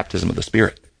have, the baptism of the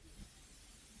Spirit.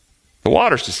 The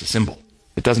water's just a symbol.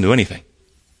 It doesn't do anything.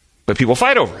 But people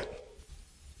fight over it.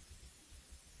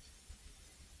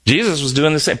 Jesus was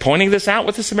doing the same, pointing this out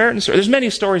with the Samaritan story. There's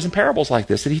many stories and parables like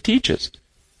this that he teaches.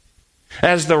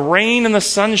 As the rain and the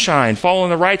sunshine fall on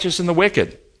the righteous and the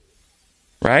wicked.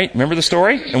 Right? Remember the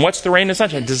story? And what's the rain and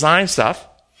sunshine? Design stuff.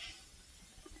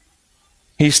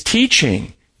 He's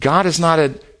teaching God is not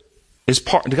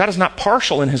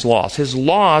partial in his laws. His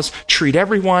laws treat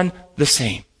everyone the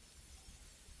same.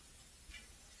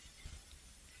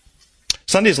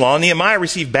 Sunday's law, Nehemiah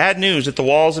received bad news that the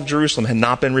walls of Jerusalem had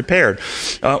not been repaired.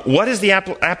 What is the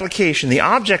application, the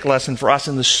object lesson for us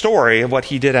in the story of what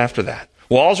he did after that?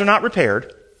 Walls are not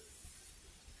repaired.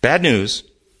 Bad news.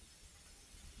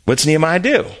 What's Nehemiah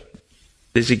do?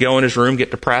 Does he go in his room,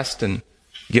 get depressed, and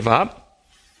give up?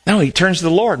 No, he turns to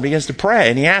the Lord and begins to pray,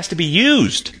 and he asks to be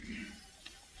used.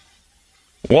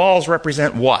 Walls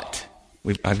represent what?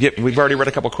 We've already read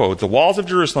a couple quotes. The walls of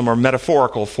Jerusalem are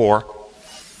metaphorical for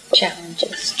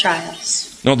challenges,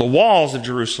 trials. No, the walls of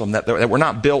Jerusalem that were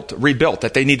not rebuilt,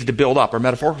 that they needed to build up, are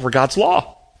metaphorical for God's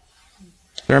law.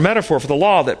 They're a metaphor for the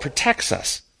law that protects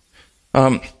us.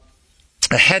 A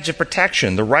hedge of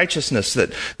protection, the righteousness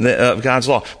of God's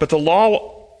law. But the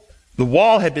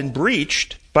wall had been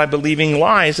breached by believing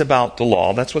lies about the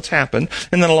law. That's what's happened.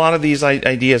 And then a lot of these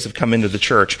ideas have come into the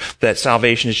church, that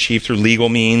salvation is achieved through legal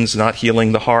means, not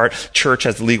healing the heart. Church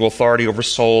has the legal authority over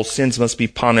souls. Sins must be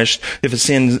punished. If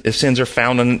sins are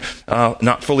found and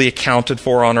not fully accounted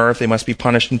for on earth, they must be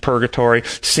punished in purgatory.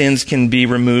 Sins can be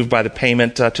removed by the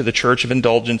payment to the church of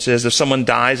indulgences. If someone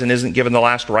dies and isn't given the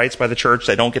last rites by the church,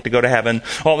 they don't get to go to heaven.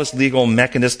 All this legal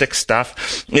mechanistic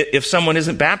stuff. If someone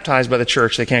isn't baptized by the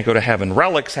church, they can't go to heaven.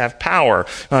 Relics have power.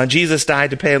 Jesus died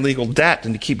to pay a legal debt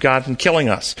and to keep God from killing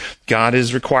us. God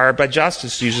is required by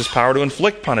justice to use his power to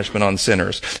inflict punishment on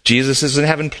sinners. Jesus is in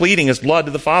heaven pleading his blood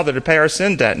to the Father to pay our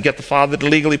sin debt and get the Father to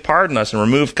legally pardon us and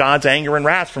remove God's anger and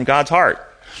wrath from God's heart.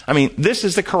 I mean, this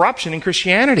is the corruption in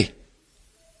Christianity.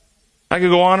 I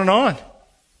could go on and on.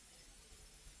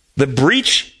 The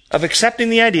breach of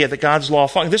accepting the idea that God's law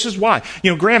functions. This is why.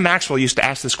 Graham Maxwell used to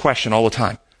ask this question all the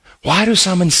time. Why do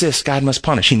some insist God must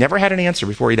punish? He never had an answer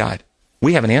before he died.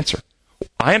 We have an answer.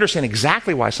 I understand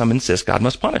exactly why some insist God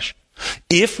must punish.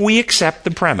 If we accept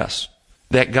the premise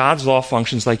that God's law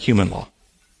functions like human law,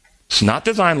 it's not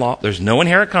design law, there's no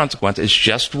inherent consequence, it's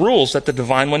just rules that the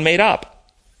divine one made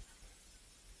up,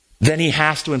 then he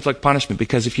has to inflict punishment,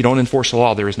 because if you don't enforce the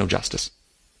law, there is no justice.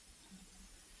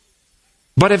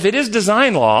 But if it is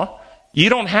design law, you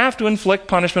don't have to inflict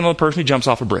punishment on the person who jumps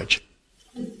off a bridge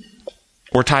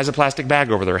or ties a plastic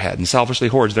bag over their head and selfishly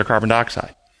hoards their carbon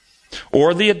dioxide.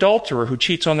 Or the adulterer who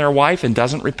cheats on their wife and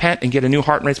doesn't repent and get a new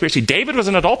heart and right spirit. See, David was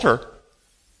an adulterer,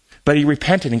 but he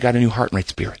repented and got a new heart and right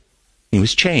spirit. He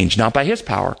was changed, not by his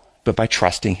power, but by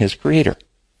trusting his Creator.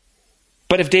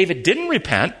 But if David didn't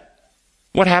repent,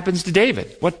 what happens to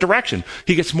David? What direction?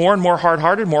 He gets more and more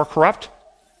hard-hearted, more corrupt,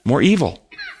 more evil.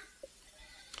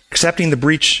 Accepting the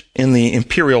breach in the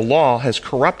imperial law has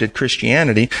corrupted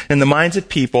Christianity, and the minds of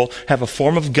people have a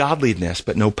form of godliness,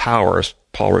 but no power, as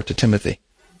Paul wrote to Timothy.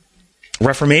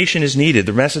 Reformation is needed.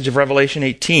 The message of Revelation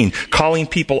 18, calling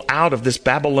people out of this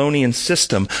Babylonian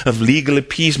system of legal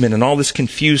appeasement and all this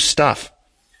confused stuff.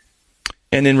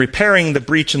 And in repairing the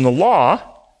breach in the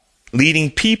law, leading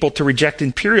people to reject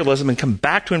imperialism and come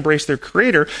back to embrace their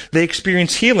Creator, they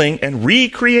experience healing and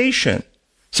recreation.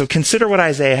 So consider what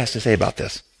Isaiah has to say about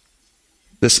this.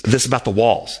 This about the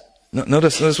walls.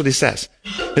 Notice what he says.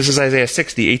 This is Isaiah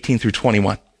 60, 18 through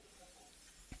 21.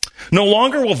 No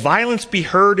longer will violence be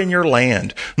heard in your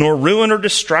land, nor ruin or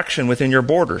destruction within your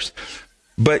borders.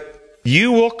 But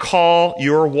you will call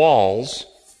your walls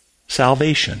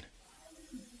salvation,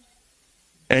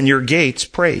 and your gates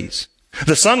praise.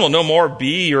 The sun will no more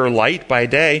be your light by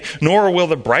day, nor will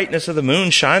the brightness of the moon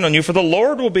shine on you, for the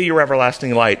Lord will be your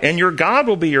everlasting light, and your God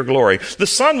will be your glory. The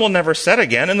sun will never set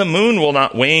again, and the moon will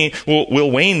not wane,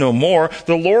 will wane no more.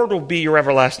 The Lord will be your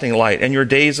everlasting light, and your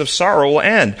days of sorrow will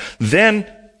end. Then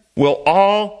will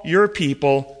all your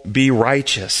people be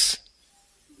righteous.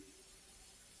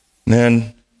 And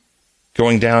then,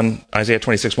 going down, Isaiah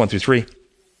 26, 1 through 3.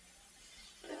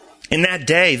 In that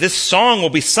day, this song will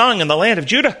be sung in the land of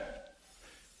Judah.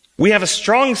 We have a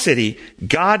strong city.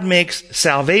 God makes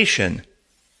salvation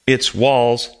its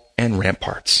walls and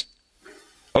ramparts.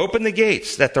 Open the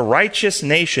gates that the righteous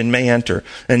nation may enter,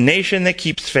 a nation that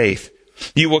keeps faith.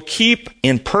 You will keep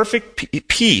in perfect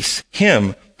peace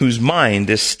him whose mind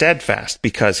is steadfast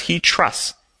because he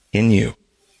trusts in you.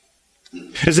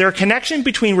 Is there a connection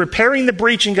between repairing the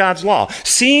breach in God's law,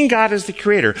 seeing God as the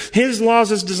creator, his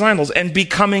laws as design laws, and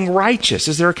becoming righteous?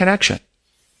 Is there a connection?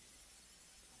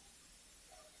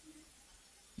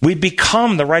 We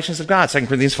become the righteousness of God, 2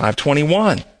 Corinthians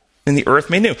 5:21. And the earth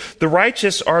made new. The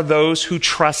righteous are those who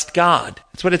trust God.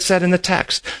 That's what it said in the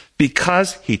text.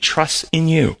 Because he trusts in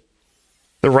you.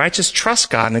 The righteous trust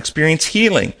God and experience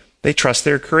healing. They trust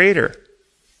their creator.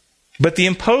 But the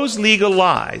imposed legal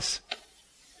lies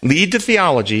lead to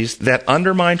theologies that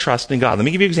undermine trust in God. Let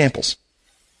me give you examples.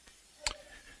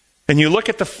 And you look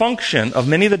at the function of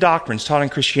many of the doctrines taught in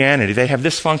Christianity, they have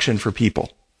this function for people.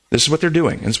 This is what they're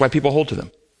doing, and it's why people hold to them.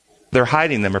 They're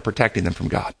hiding them or protecting them from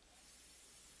God.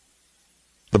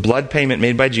 The blood payment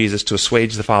made by Jesus to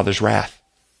assuage the Father's wrath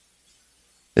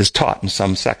is taught in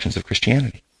some sections of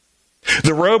Christianity.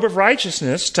 The robe of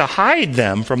righteousness to hide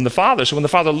them from the Father. So when the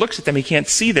Father looks at them, he can't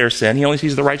see their sin. He only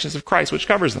sees the righteousness of Christ, which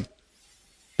covers them.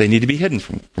 They need to be hidden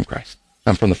from Christ,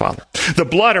 from the Father. The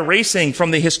blood erasing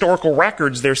from the historical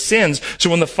records their sins. So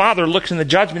when the Father looks in the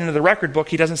judgment into the record book,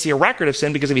 he doesn't see a record of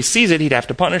sin, because if he sees it, he'd have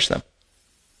to punish them.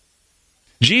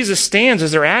 Jesus stands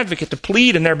as their advocate to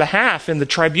plead in their behalf in the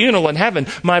tribunal in heaven.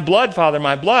 My blood, Father,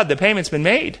 my blood, the payment's been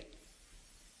made.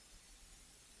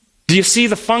 Do you see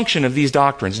the function of these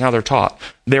doctrines and how they're taught?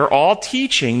 They're all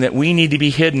teaching that we need to be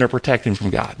hidden or protected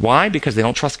from God. Why? Because they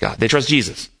don't trust God. They trust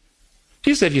Jesus.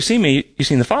 Jesus said, if you see me, you've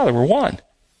seen the Father. We're one.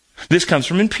 This comes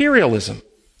from imperialism.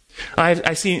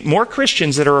 I see more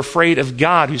Christians that are afraid of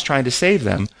God who's trying to save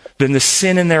them than the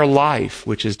sin in their life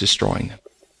which is destroying them.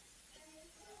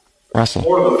 Russell.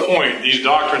 More to the point, these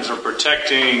doctrines are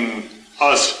protecting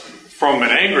us from an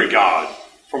angry God,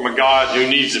 from a God who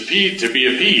needs to be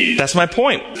appeased. That's my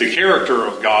point. The character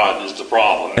of God is the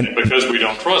problem. And because we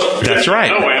don't trust him. That's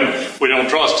right. We don't know him, we don't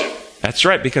trust him. That's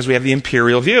right, because we have the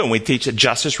imperial view, and we teach that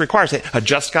justice requires it. A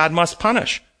just God must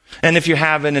punish. And if you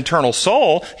have an eternal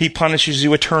soul, he punishes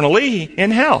you eternally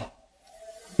in hell.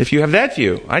 If you have that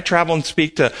view. I travel and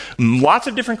speak to lots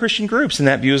of different Christian groups, and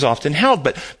that view is often held.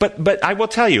 But I will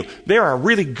tell you, there are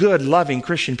really good, loving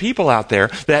Christian people out there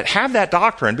that have that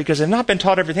doctrine because they've not been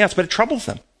taught everything else, but it troubles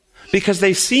them. Because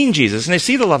they've seen Jesus, and they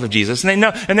see the love of Jesus, and they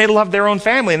know, and they love their own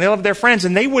family, and they love their friends,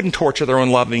 and they wouldn't torture their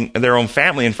own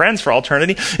family and friends for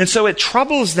eternity. And so it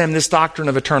troubles them, this doctrine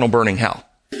of eternal burning hell.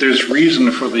 There's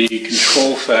reason for the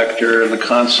control factor and the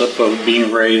concept of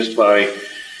being raised by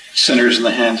sinners in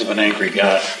the hands of an angry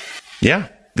God. Yeah,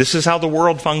 this is how the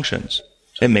world functions.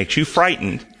 It makes you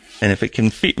frightened, and if it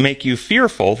can make you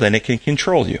fearful, then it can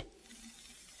control you.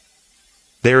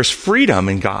 There's freedom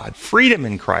in God, freedom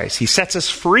in Christ. He sets us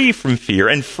free from fear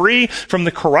and free from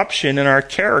the corruption in our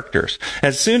characters.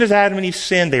 As soon as Adam and Eve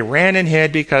sinned, they ran and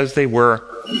hid because they were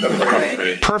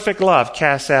perfect love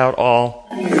casts out all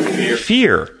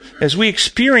fear. As we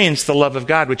experience the love of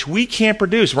God, which we can't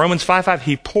produce, Romans 5:5,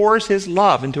 he pours his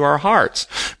love into our hearts.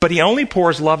 But he only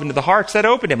pours love into the hearts that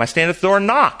open him. I stand at the door and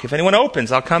knock. If anyone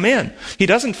opens, I'll come in. He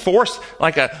doesn't force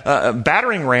like a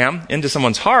battering ram into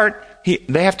someone's heart.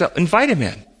 They have to invite him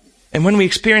in. And when we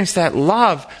experience that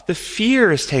love, the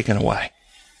fear is taken away.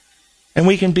 And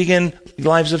we can begin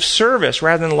lives of service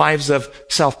rather than lives of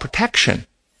self-protection.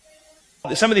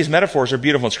 Some of these metaphors are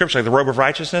beautiful in Scripture, like the robe of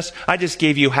righteousness. I just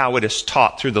gave you how it is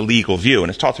taught through the legal view,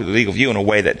 and it's taught through the legal view in a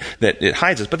way that it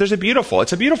hides us. But it's a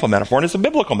beautiful metaphor, and it's a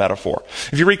biblical metaphor.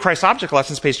 If you read Christ's Object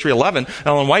Lessons, page 311,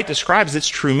 Ellen White describes its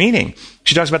true meaning.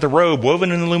 She talks about the robe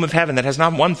woven in the loom of heaven that has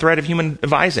not one thread of human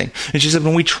devising. And she said,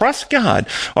 when we trust God,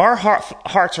 our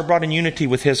hearts are brought in unity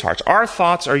with his hearts. Our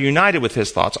thoughts are united with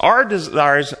his thoughts. Our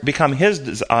desires become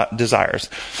his desires.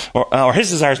 Or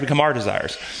his desires become our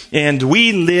desires. And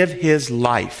we live his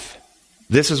life.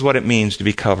 This is what it means to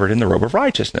be covered in the robe of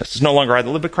righteousness. It's no longer I that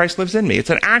live, but Christ lives in me. It's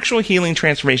an actual healing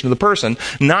transformation of the person,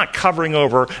 not covering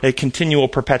over a continual,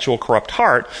 perpetual, corrupt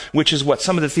heart, which is what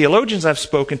some of the theologians I've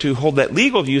spoken to hold that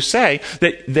legal view say,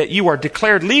 that you are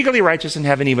declared legally righteous in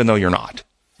heaven even though you're not.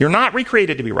 You're not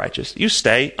recreated to be righteous. You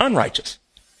stay unrighteous.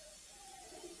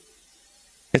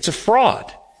 It's a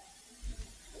fraud.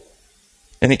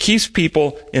 And it keeps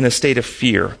people in a state of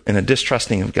fear and a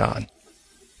distrusting of God.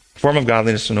 A form of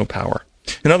godliness with no power.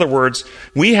 In other words,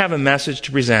 we have a message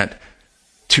to present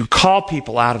to call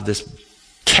people out of this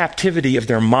captivity of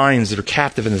their minds that are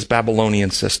captive in this Babylonian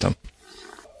system.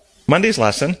 Monday's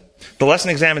lesson, the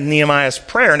lesson examines Nehemiah's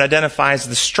prayer and identifies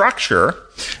the structure.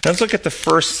 Now let's look at the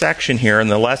first section here in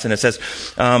the lesson. It says,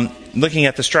 looking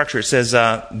at the structure, it says,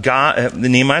 the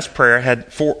Nehemiah's prayer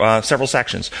had several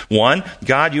sections. 1,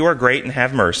 God, you are great and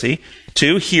have mercy.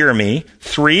 2, hear me.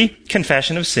 3,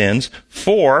 confession of sins.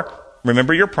 4,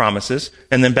 remember your promises.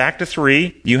 And then back to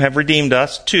 3, you have redeemed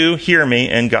us. 2, hear me,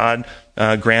 and God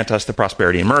grant us the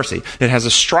prosperity and mercy. It has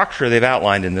a structure they've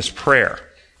outlined in this prayer.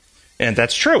 And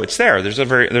that's true. It's there. There's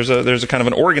a kind of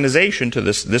an organization to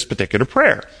this particular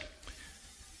prayer.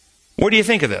 What do you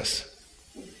think of this?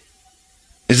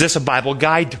 Is this a Bible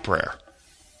guide to prayer?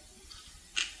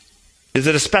 Is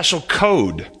it a special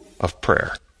code of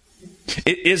prayer?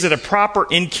 Is it a proper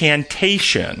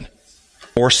incantation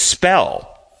or spell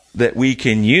that we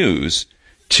can use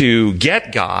to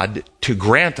get God to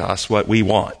grant us what we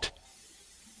want?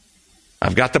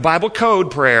 I've got the Bible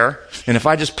code prayer, and if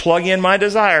I just plug in my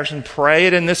desires and pray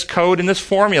it in this code, in this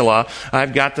formula,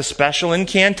 I've got the special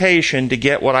incantation to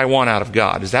get what I want out of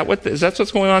God. Is that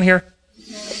what's going on here?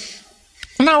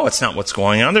 No, it's not what's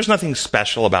going on. There's nothing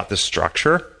special about this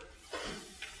structure.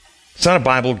 It's not a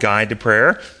Bible guide to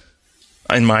prayer,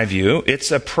 in my view. It's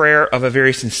a prayer of a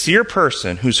very sincere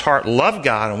person whose heart loved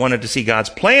God and wanted to see God's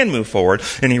plan move forward,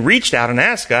 and he reached out and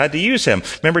asked God to use him.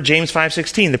 Remember James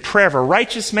 5:16, the prayer of a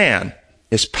righteous man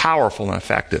is powerful and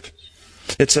effective.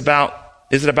 Is it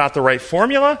about the right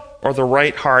formula or the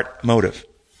right heart motive?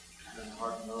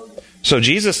 So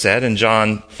Jesus said in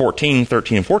John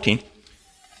 14:13 and 14,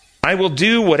 I will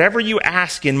do whatever you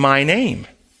ask in my name,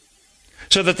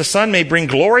 so that the Son may bring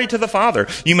glory to the Father.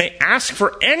 You may ask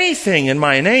for anything in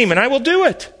my name, and I will do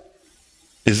it.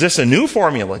 Is this a new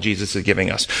formula Jesus is giving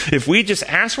us? If we just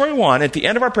ask what we want, at the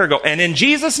end of our prayer go, and in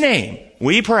Jesus' name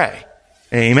we pray.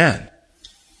 Amen.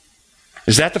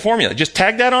 Is that the formula? Just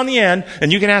tag that on the end,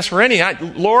 and you can ask for any.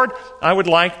 Lord, I would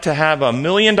like to have $1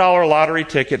 million lottery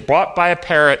ticket brought by a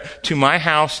parrot to my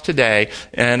house today,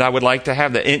 and I would like to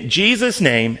have that. In Jesus'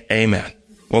 name, amen.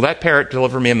 Will that parrot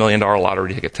deliver me $1 million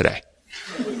lottery ticket today?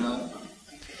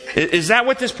 Is that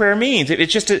what this prayer means?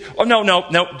 It's just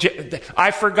no. I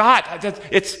forgot.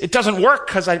 It doesn't work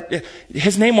because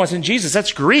his name wasn't Jesus.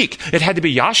 That's Greek. It had to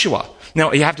be Yahshua.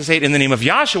 Now, you have to say it in the name of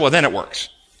Yahshua, then it works.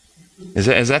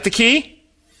 Is that the key?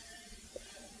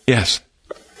 Yes.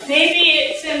 Maybe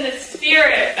it's in the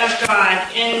Spirit of God,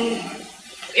 and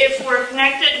if we're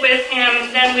connected with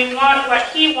him, then we want what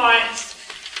he wants,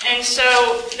 and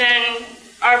so then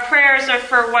our prayers are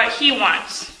for what he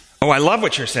wants. Oh, I love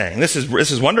what you're saying. This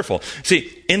is wonderful.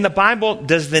 See, in the Bible,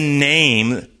 does the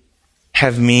name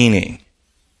have meaning?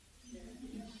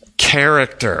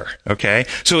 Character, okay?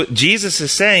 So Jesus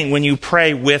is saying, when you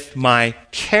pray with my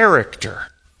character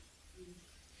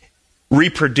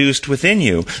reproduced within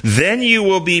you, then you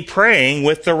will be praying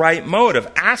with the right motive,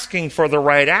 asking for the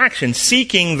right action,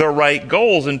 seeking the right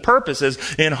goals and purposes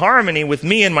in harmony with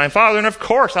me and my Father, and of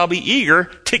course I'll be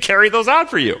eager to carry those out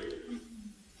for you.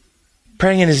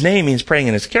 Praying in his name means praying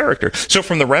in his character. So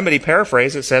from the Remedy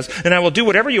paraphrase, it says, and I will do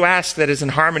whatever you ask that is in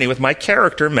harmony with my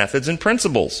character, methods, and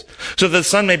principles, so that the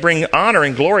Son may bring honor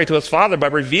and glory to his Father by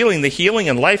revealing the healing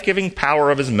and life-giving power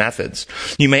of his methods.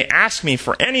 You may ask me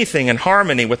for anything in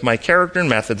harmony with my character and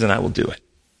methods, and I will do it.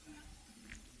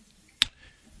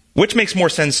 Which makes more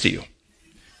sense to you?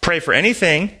 Pray for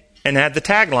anything and add the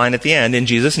tagline at the end, in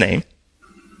Jesus' name,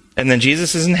 and then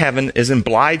Jesus is in heaven, is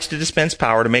obliged to dispense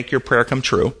power to make your prayer come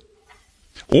true.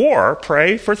 Or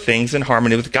pray for things in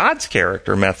harmony with God's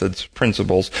character, methods,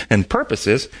 principles, and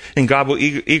purposes, and God will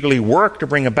eagerly work to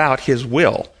bring about his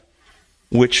will,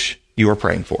 which you are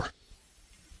praying for.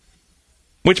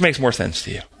 Which makes more sense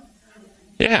to you?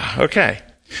 Yeah, okay.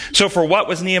 So for what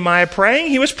was Nehemiah praying?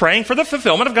 He was praying for the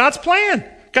fulfillment of God's plan.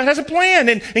 God has a plan,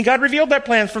 and God revealed that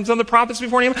plan from some of the prophets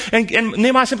before Nehemiah. And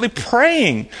Nehemiah simply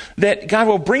praying that God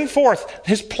will bring forth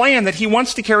his plan that he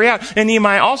wants to carry out. And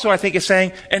Nehemiah also, I think, is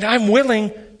saying, and I'm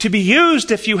willing to be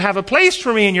used if you have a place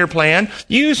for me in your plan.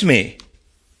 Use me.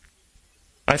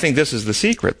 I think this is the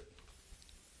secret.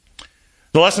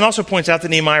 The lesson also points out that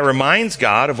Nehemiah reminds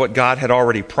God of what God had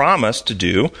already promised to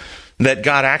do, that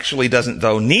God actually doesn't,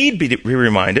 though, need be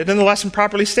reminded. And the lesson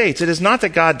properly states, it is not that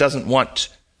God doesn't want,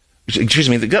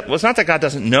 it's not that God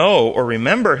doesn't know or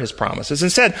remember his promises.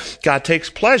 Instead, God takes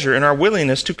pleasure in our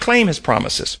willingness to claim his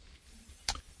promises.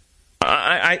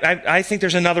 I think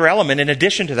there's another element in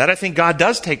addition to that. I think God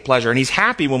does take pleasure, and he's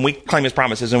happy when we claim his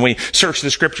promises and we search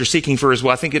the scripture seeking for his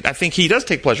will. I think he does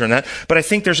take pleasure in that. But I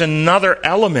think there's another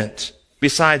element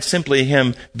besides simply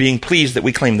him being pleased that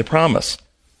we claim the promise.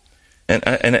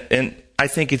 And I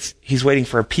think he's waiting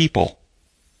for a people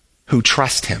who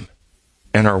trust him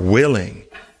and are willing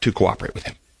to cooperate with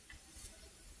him.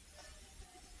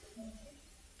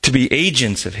 To be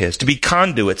agents of his, to be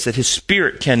conduits that his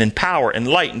Spirit can empower,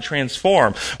 enlighten,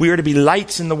 transform. We are to be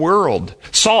lights in the world,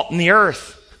 salt in the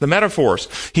earth, the metaphors.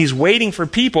 He's waiting for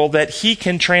people that he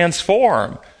can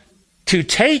transform to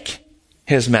take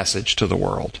his message to the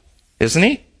world, isn't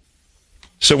he?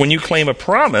 So when you claim a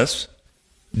promise,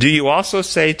 do you also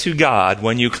say to God,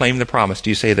 when you claim the promise, do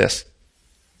you say this?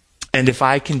 And if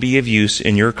I can be of use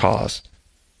in your cause,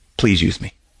 please use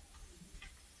me.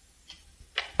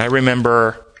 I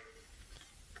remember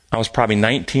I was probably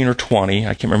 19 or 20.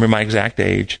 I can't remember my exact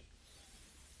age.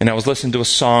 And I was listening to a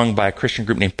song by a Christian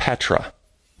group named Petra.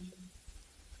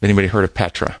 Anybody heard of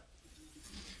Petra?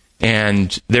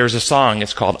 And there's a song,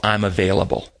 it's called I'm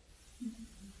Available.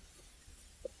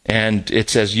 And it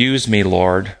says, use me,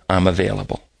 Lord, I'm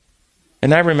available.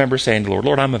 And I remember saying to the Lord,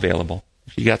 Lord, I'm available.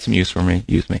 If you got some use for me,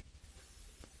 use me.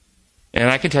 And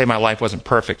I can tell you my life wasn't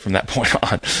perfect from that point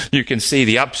on. You can see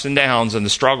the ups and downs and the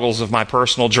struggles of my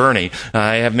personal journey.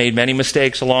 I have made many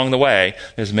mistakes along the way,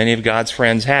 as many of God's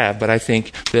friends have, but I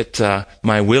think that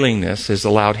my willingness has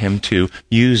allowed him to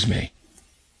use me.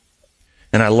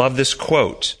 And I love this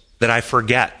quote that I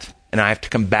forget, and I have to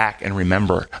come back and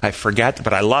remember. I forget,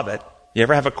 but I love it. You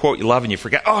ever have a quote you love and you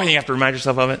forget? Oh, and you have to remind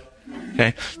yourself of it?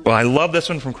 Okay. Well, I love this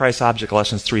one from Christ's Object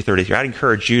Lessons 3:33. I'd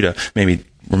encourage you to maybe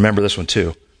remember this one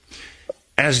too.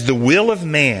 As the will of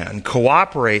man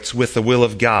cooperates with the will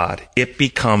of God, it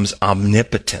becomes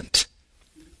omnipotent.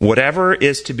 Whatever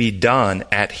is to be done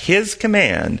at his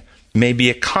command may be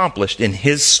accomplished in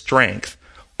his strength.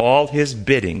 All his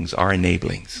biddings are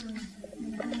enablings.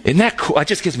 Isn't that cool? It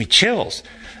just gives me chills.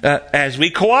 As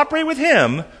we cooperate with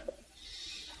him,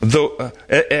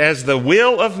 as the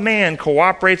will of man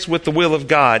cooperates with the will of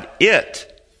God,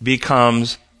 it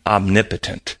becomes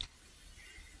omnipotent.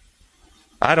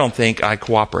 I don't think I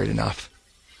cooperate enough.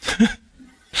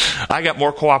 I got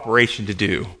more cooperation to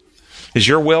do. Has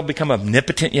your will become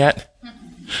omnipotent yet?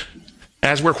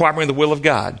 As we're cooperating with the will of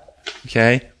God,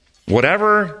 okay?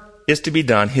 Whatever is to be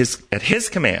done at his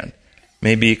command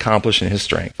may be accomplished in his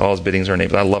strength. All his biddings are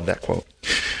enabled. I love that quote.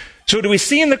 So do we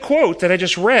see in the quote that I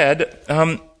just read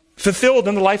fulfilled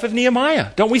in the life of Nehemiah?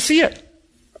 Don't we see it?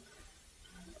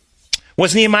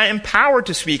 Was Nehemiah empowered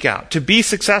to speak out, to be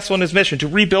successful in his mission, to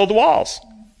rebuild walls?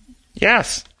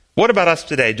 Yes. What about us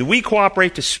today? Do we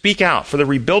cooperate to speak out for the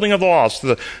rebuilding of the walls, for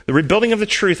the rebuilding of the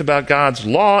truth about God's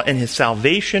law and his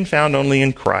salvation found only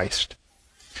in Christ?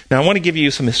 Now, I want to give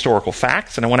you some historical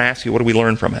facts, and I want to ask you, what do we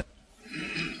learn from it?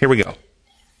 Here we go.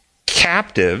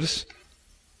 Captives,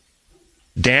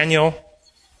 Daniel,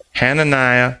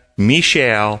 Hananiah,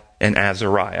 Mishael, and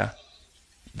Azariah.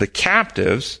 The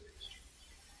captives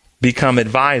become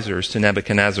advisors to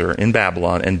Nebuchadnezzar in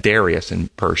Babylon and Darius in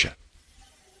Persia.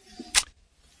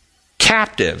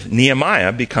 Captive,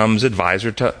 Nehemiah becomes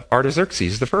advisor to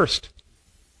Artaxerxes I.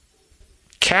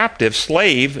 Captive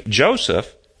slave,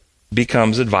 Joseph,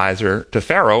 becomes advisor to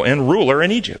Pharaoh and ruler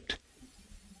in Egypt.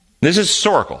 This is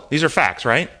historical. These are facts,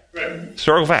 right? Right.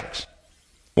 Historical facts.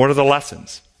 What are the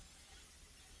lessons?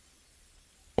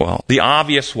 Well, the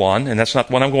obvious one, and that's not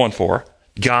the one I'm going for,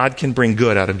 God can bring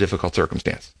good out of difficult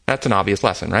circumstance. That's an obvious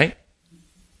lesson, right?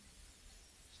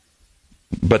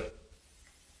 But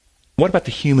what about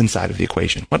the human side of the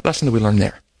equation? What lesson do we learn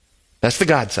there? That's the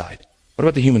God side. What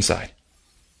about the human side?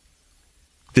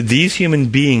 Did these human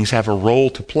beings have a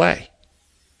role to play?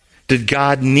 Did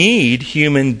God need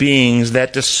human beings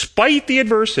that, despite the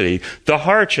adversity, the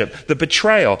hardship, the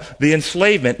betrayal, the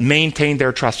enslavement, maintained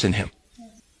their trust in him?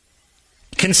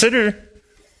 Consider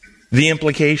the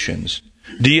implications.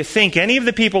 Do you think any of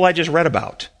the people I just read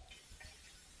about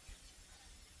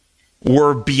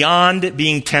were beyond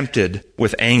being tempted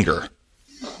with anger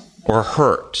or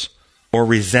hurt or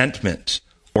resentment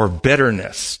or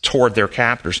bitterness toward their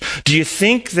captors? Do you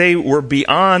think they were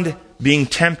beyond being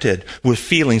tempted with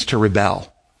feelings to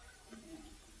rebel?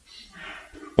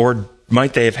 Or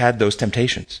might they have had those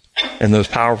temptations and those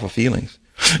powerful feelings?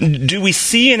 Do we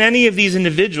see in any of these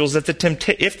individuals that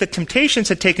if the temptations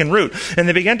had taken root and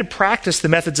they began to practice the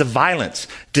methods of violence,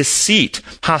 deceit,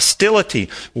 hostility,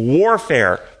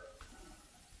 warfare,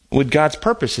 would God's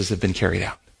purposes have been carried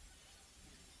out?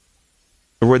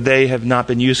 Or would they have not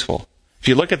been useful? If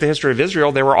you look at the history of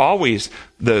Israel, there were always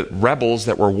the rebels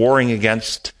that were warring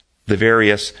against the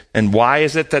various. And why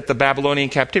is it that the Babylonian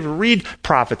captivity, read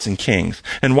prophets and kings,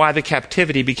 and why the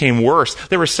captivity became worse?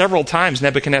 There were several times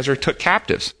Nebuchadnezzar took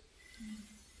captives.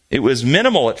 It was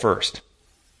minimal at first.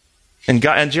 And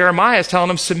Jeremiah is telling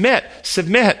them, submit.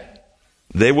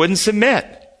 They wouldn't submit.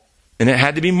 And it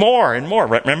had to be more and more.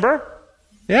 Remember?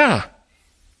 Yeah.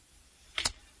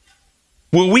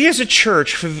 Will we as a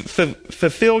church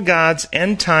fulfill God's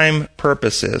end-time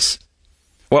purposes?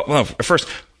 Well, first,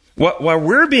 while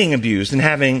we're being abused and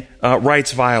having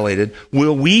rights violated,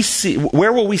 where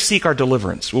will we seek our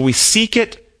deliverance? Will we seek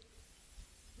it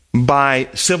by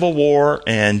civil war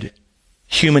and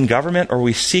human government, or will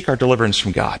we seek our deliverance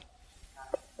from God?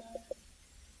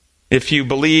 If you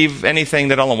believe anything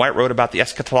that Ellen White wrote about the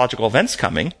eschatological events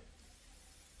coming,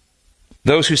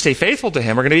 those who stay faithful to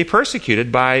him are going to be persecuted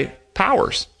by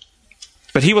powers.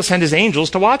 But he will send his angels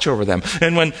to watch over them.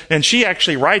 And she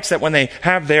actually writes that when they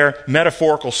have their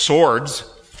metaphorical swords,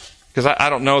 because I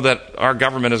don't know that our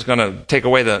government is going to take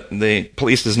away the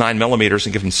police's 9mm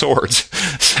and give them swords.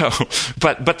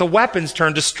 But the weapons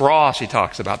turn to straw, she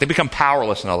talks about. They become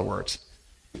powerless, in other words.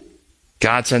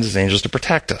 God sends his angels to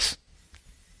protect us.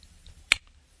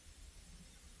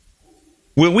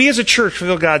 Will we as a church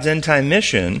fulfill God's end-time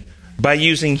mission by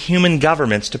using human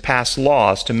governments to pass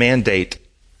laws to mandate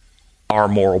our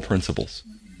moral principles?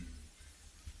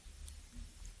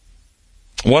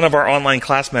 One of our online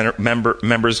class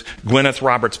members, Gwyneth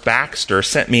Roberts Baxter,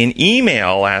 sent me an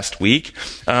email last week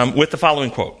with the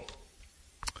following quote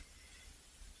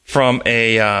from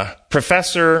a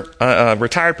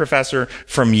retired professor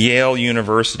from Yale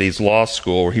University's law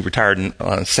school, where he retired in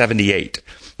 1978.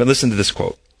 But listen to this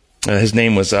quote. His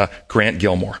name was Grant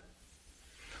Gilmore.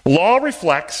 Law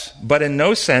reflects, but in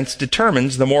no sense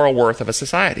determines, the moral worth of a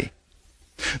society.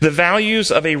 The values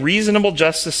of a reasonable,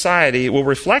 just society will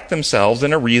reflect themselves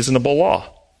in a reasonable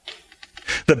law.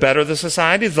 The better the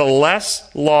society, the less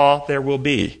law there will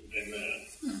be.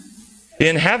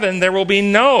 In heaven, there will be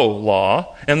no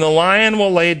law, and the lion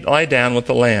will lie down with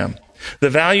the lamb.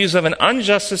 The values of an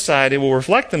unjust society will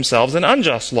reflect themselves in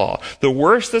unjust law. The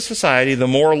worse the society, the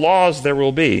more laws there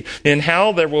will be. In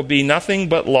hell, there will be nothing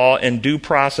but law and due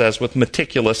process with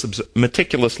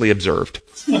meticulously observed.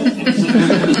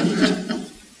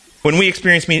 When we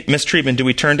experience mistreatment, do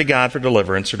we turn to God for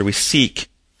deliverance, or do we seek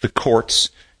the courts?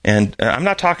 And I'm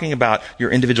not talking about your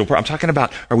individual. I'm talking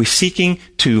about, are we seeking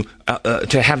to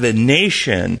have the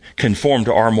nation conform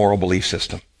to our moral belief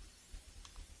system?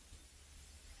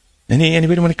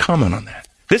 Anybody want to comment on that?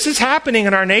 This is happening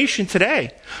in our nation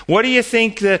today. What do you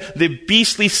think the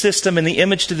beastly system and the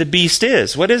image to the beast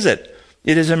is? What is it?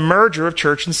 It is a merger of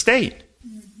church and state.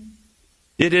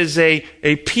 It is a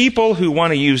people who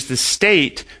want to use the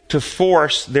state to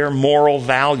force their moral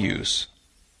values.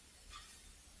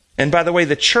 And by the way,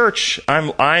 the church,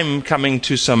 I'm coming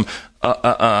to some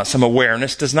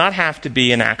awareness, does not have to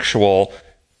be an actual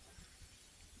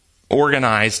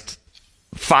organized,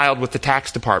 filed with the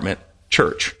tax department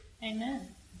church. Amen.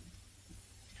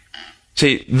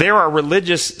 See, there are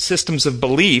religious systems of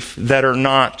belief that are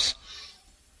not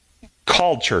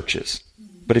called churches.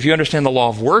 But if you understand the law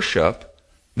of worship,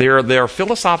 there are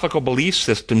philosophical belief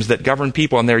systems that govern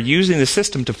people, and they're using the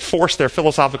system to force their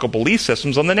philosophical belief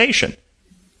systems on the nation.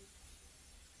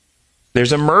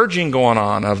 There's a merging going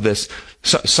on of this,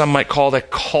 some might call it a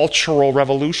cultural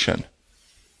revolution.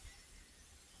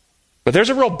 But there's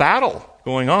a real battle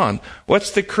going on.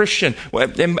 What's the Christian?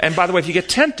 And by the way, if you get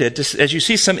tempted, as you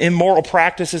see some immoral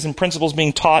practices and principles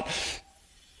being taught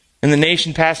in the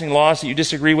nation, passing laws that you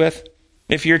disagree with,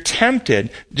 if you're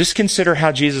tempted, just consider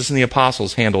how Jesus and the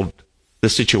apostles handled the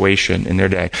situation in their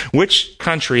day. Which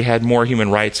country had more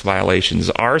human rights violations,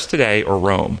 ours today or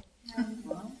Rome?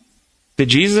 Did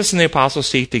Jesus and the apostles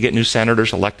seek to get new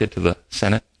senators elected to the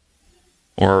Senate?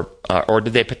 Or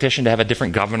did they petition to have a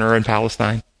different governor in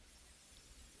Palestine?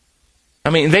 I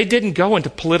mean, they didn't go into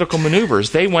political maneuvers.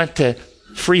 They went to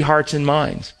free hearts and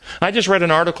minds. I just read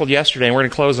an article yesterday, and we're going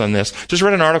to close on this. Just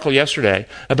read an article yesterday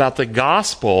about the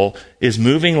gospel is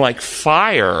moving like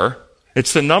fire.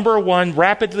 It's the number one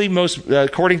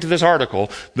according to this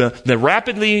article, the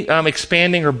rapidly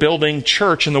expanding or building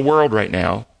church in the world right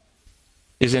now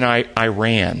is in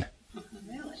Iran.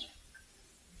 Really?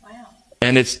 Wow.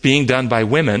 And it's being done by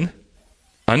women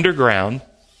underground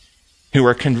who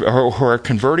are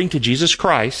converting to Jesus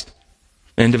Christ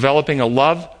and developing a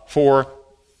love for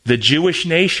the Jewish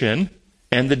nation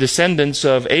and the descendants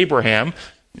of Abraham,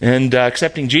 and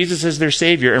accepting Jesus as their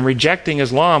Savior and rejecting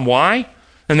Islam. Why?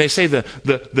 And they say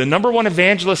the number one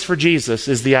evangelist for Jesus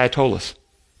is the Ayatollahs.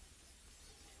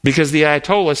 Because the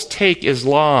Ayatollahs take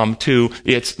Islam to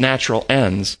its natural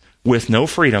ends with no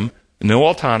freedom, no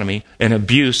autonomy, and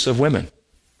abuse of women.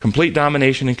 Complete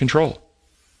domination and control.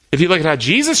 If you look at how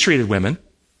Jesus treated women,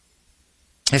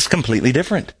 it's completely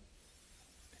different.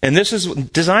 And this is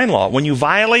design law. When you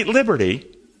violate liberty,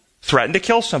 threaten to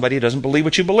kill somebody who doesn't believe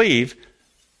what you believe,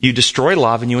 you destroy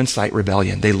love and you incite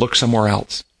rebellion. They look somewhere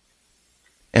else.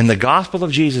 And the gospel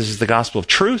of Jesus is the gospel of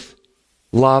truth,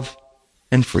 love,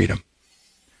 and freedom.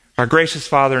 Our gracious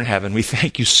Father in heaven, we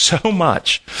thank you so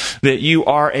much that you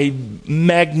are a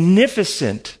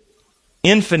magnificent,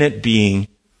 infinite being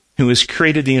who has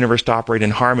created the universe to operate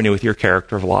in harmony with your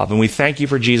character of love. And we thank you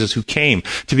for Jesus who came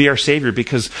to be our Savior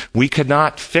because we could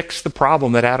not fix the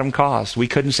problem that Adam caused. We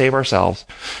couldn't save ourselves.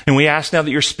 And we ask now that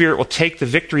your Spirit will take the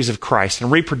victories of Christ and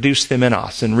reproduce them in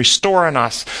us and restore in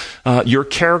us your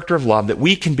character of love, that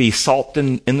we can be salt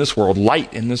in this world,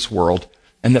 light in this world.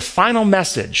 And the final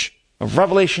message of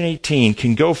Revelation 18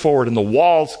 can go forward and the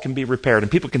walls can be repaired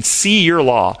and people can see your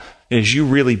law as you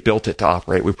really built it to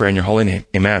operate. We pray in your holy name.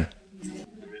 Amen.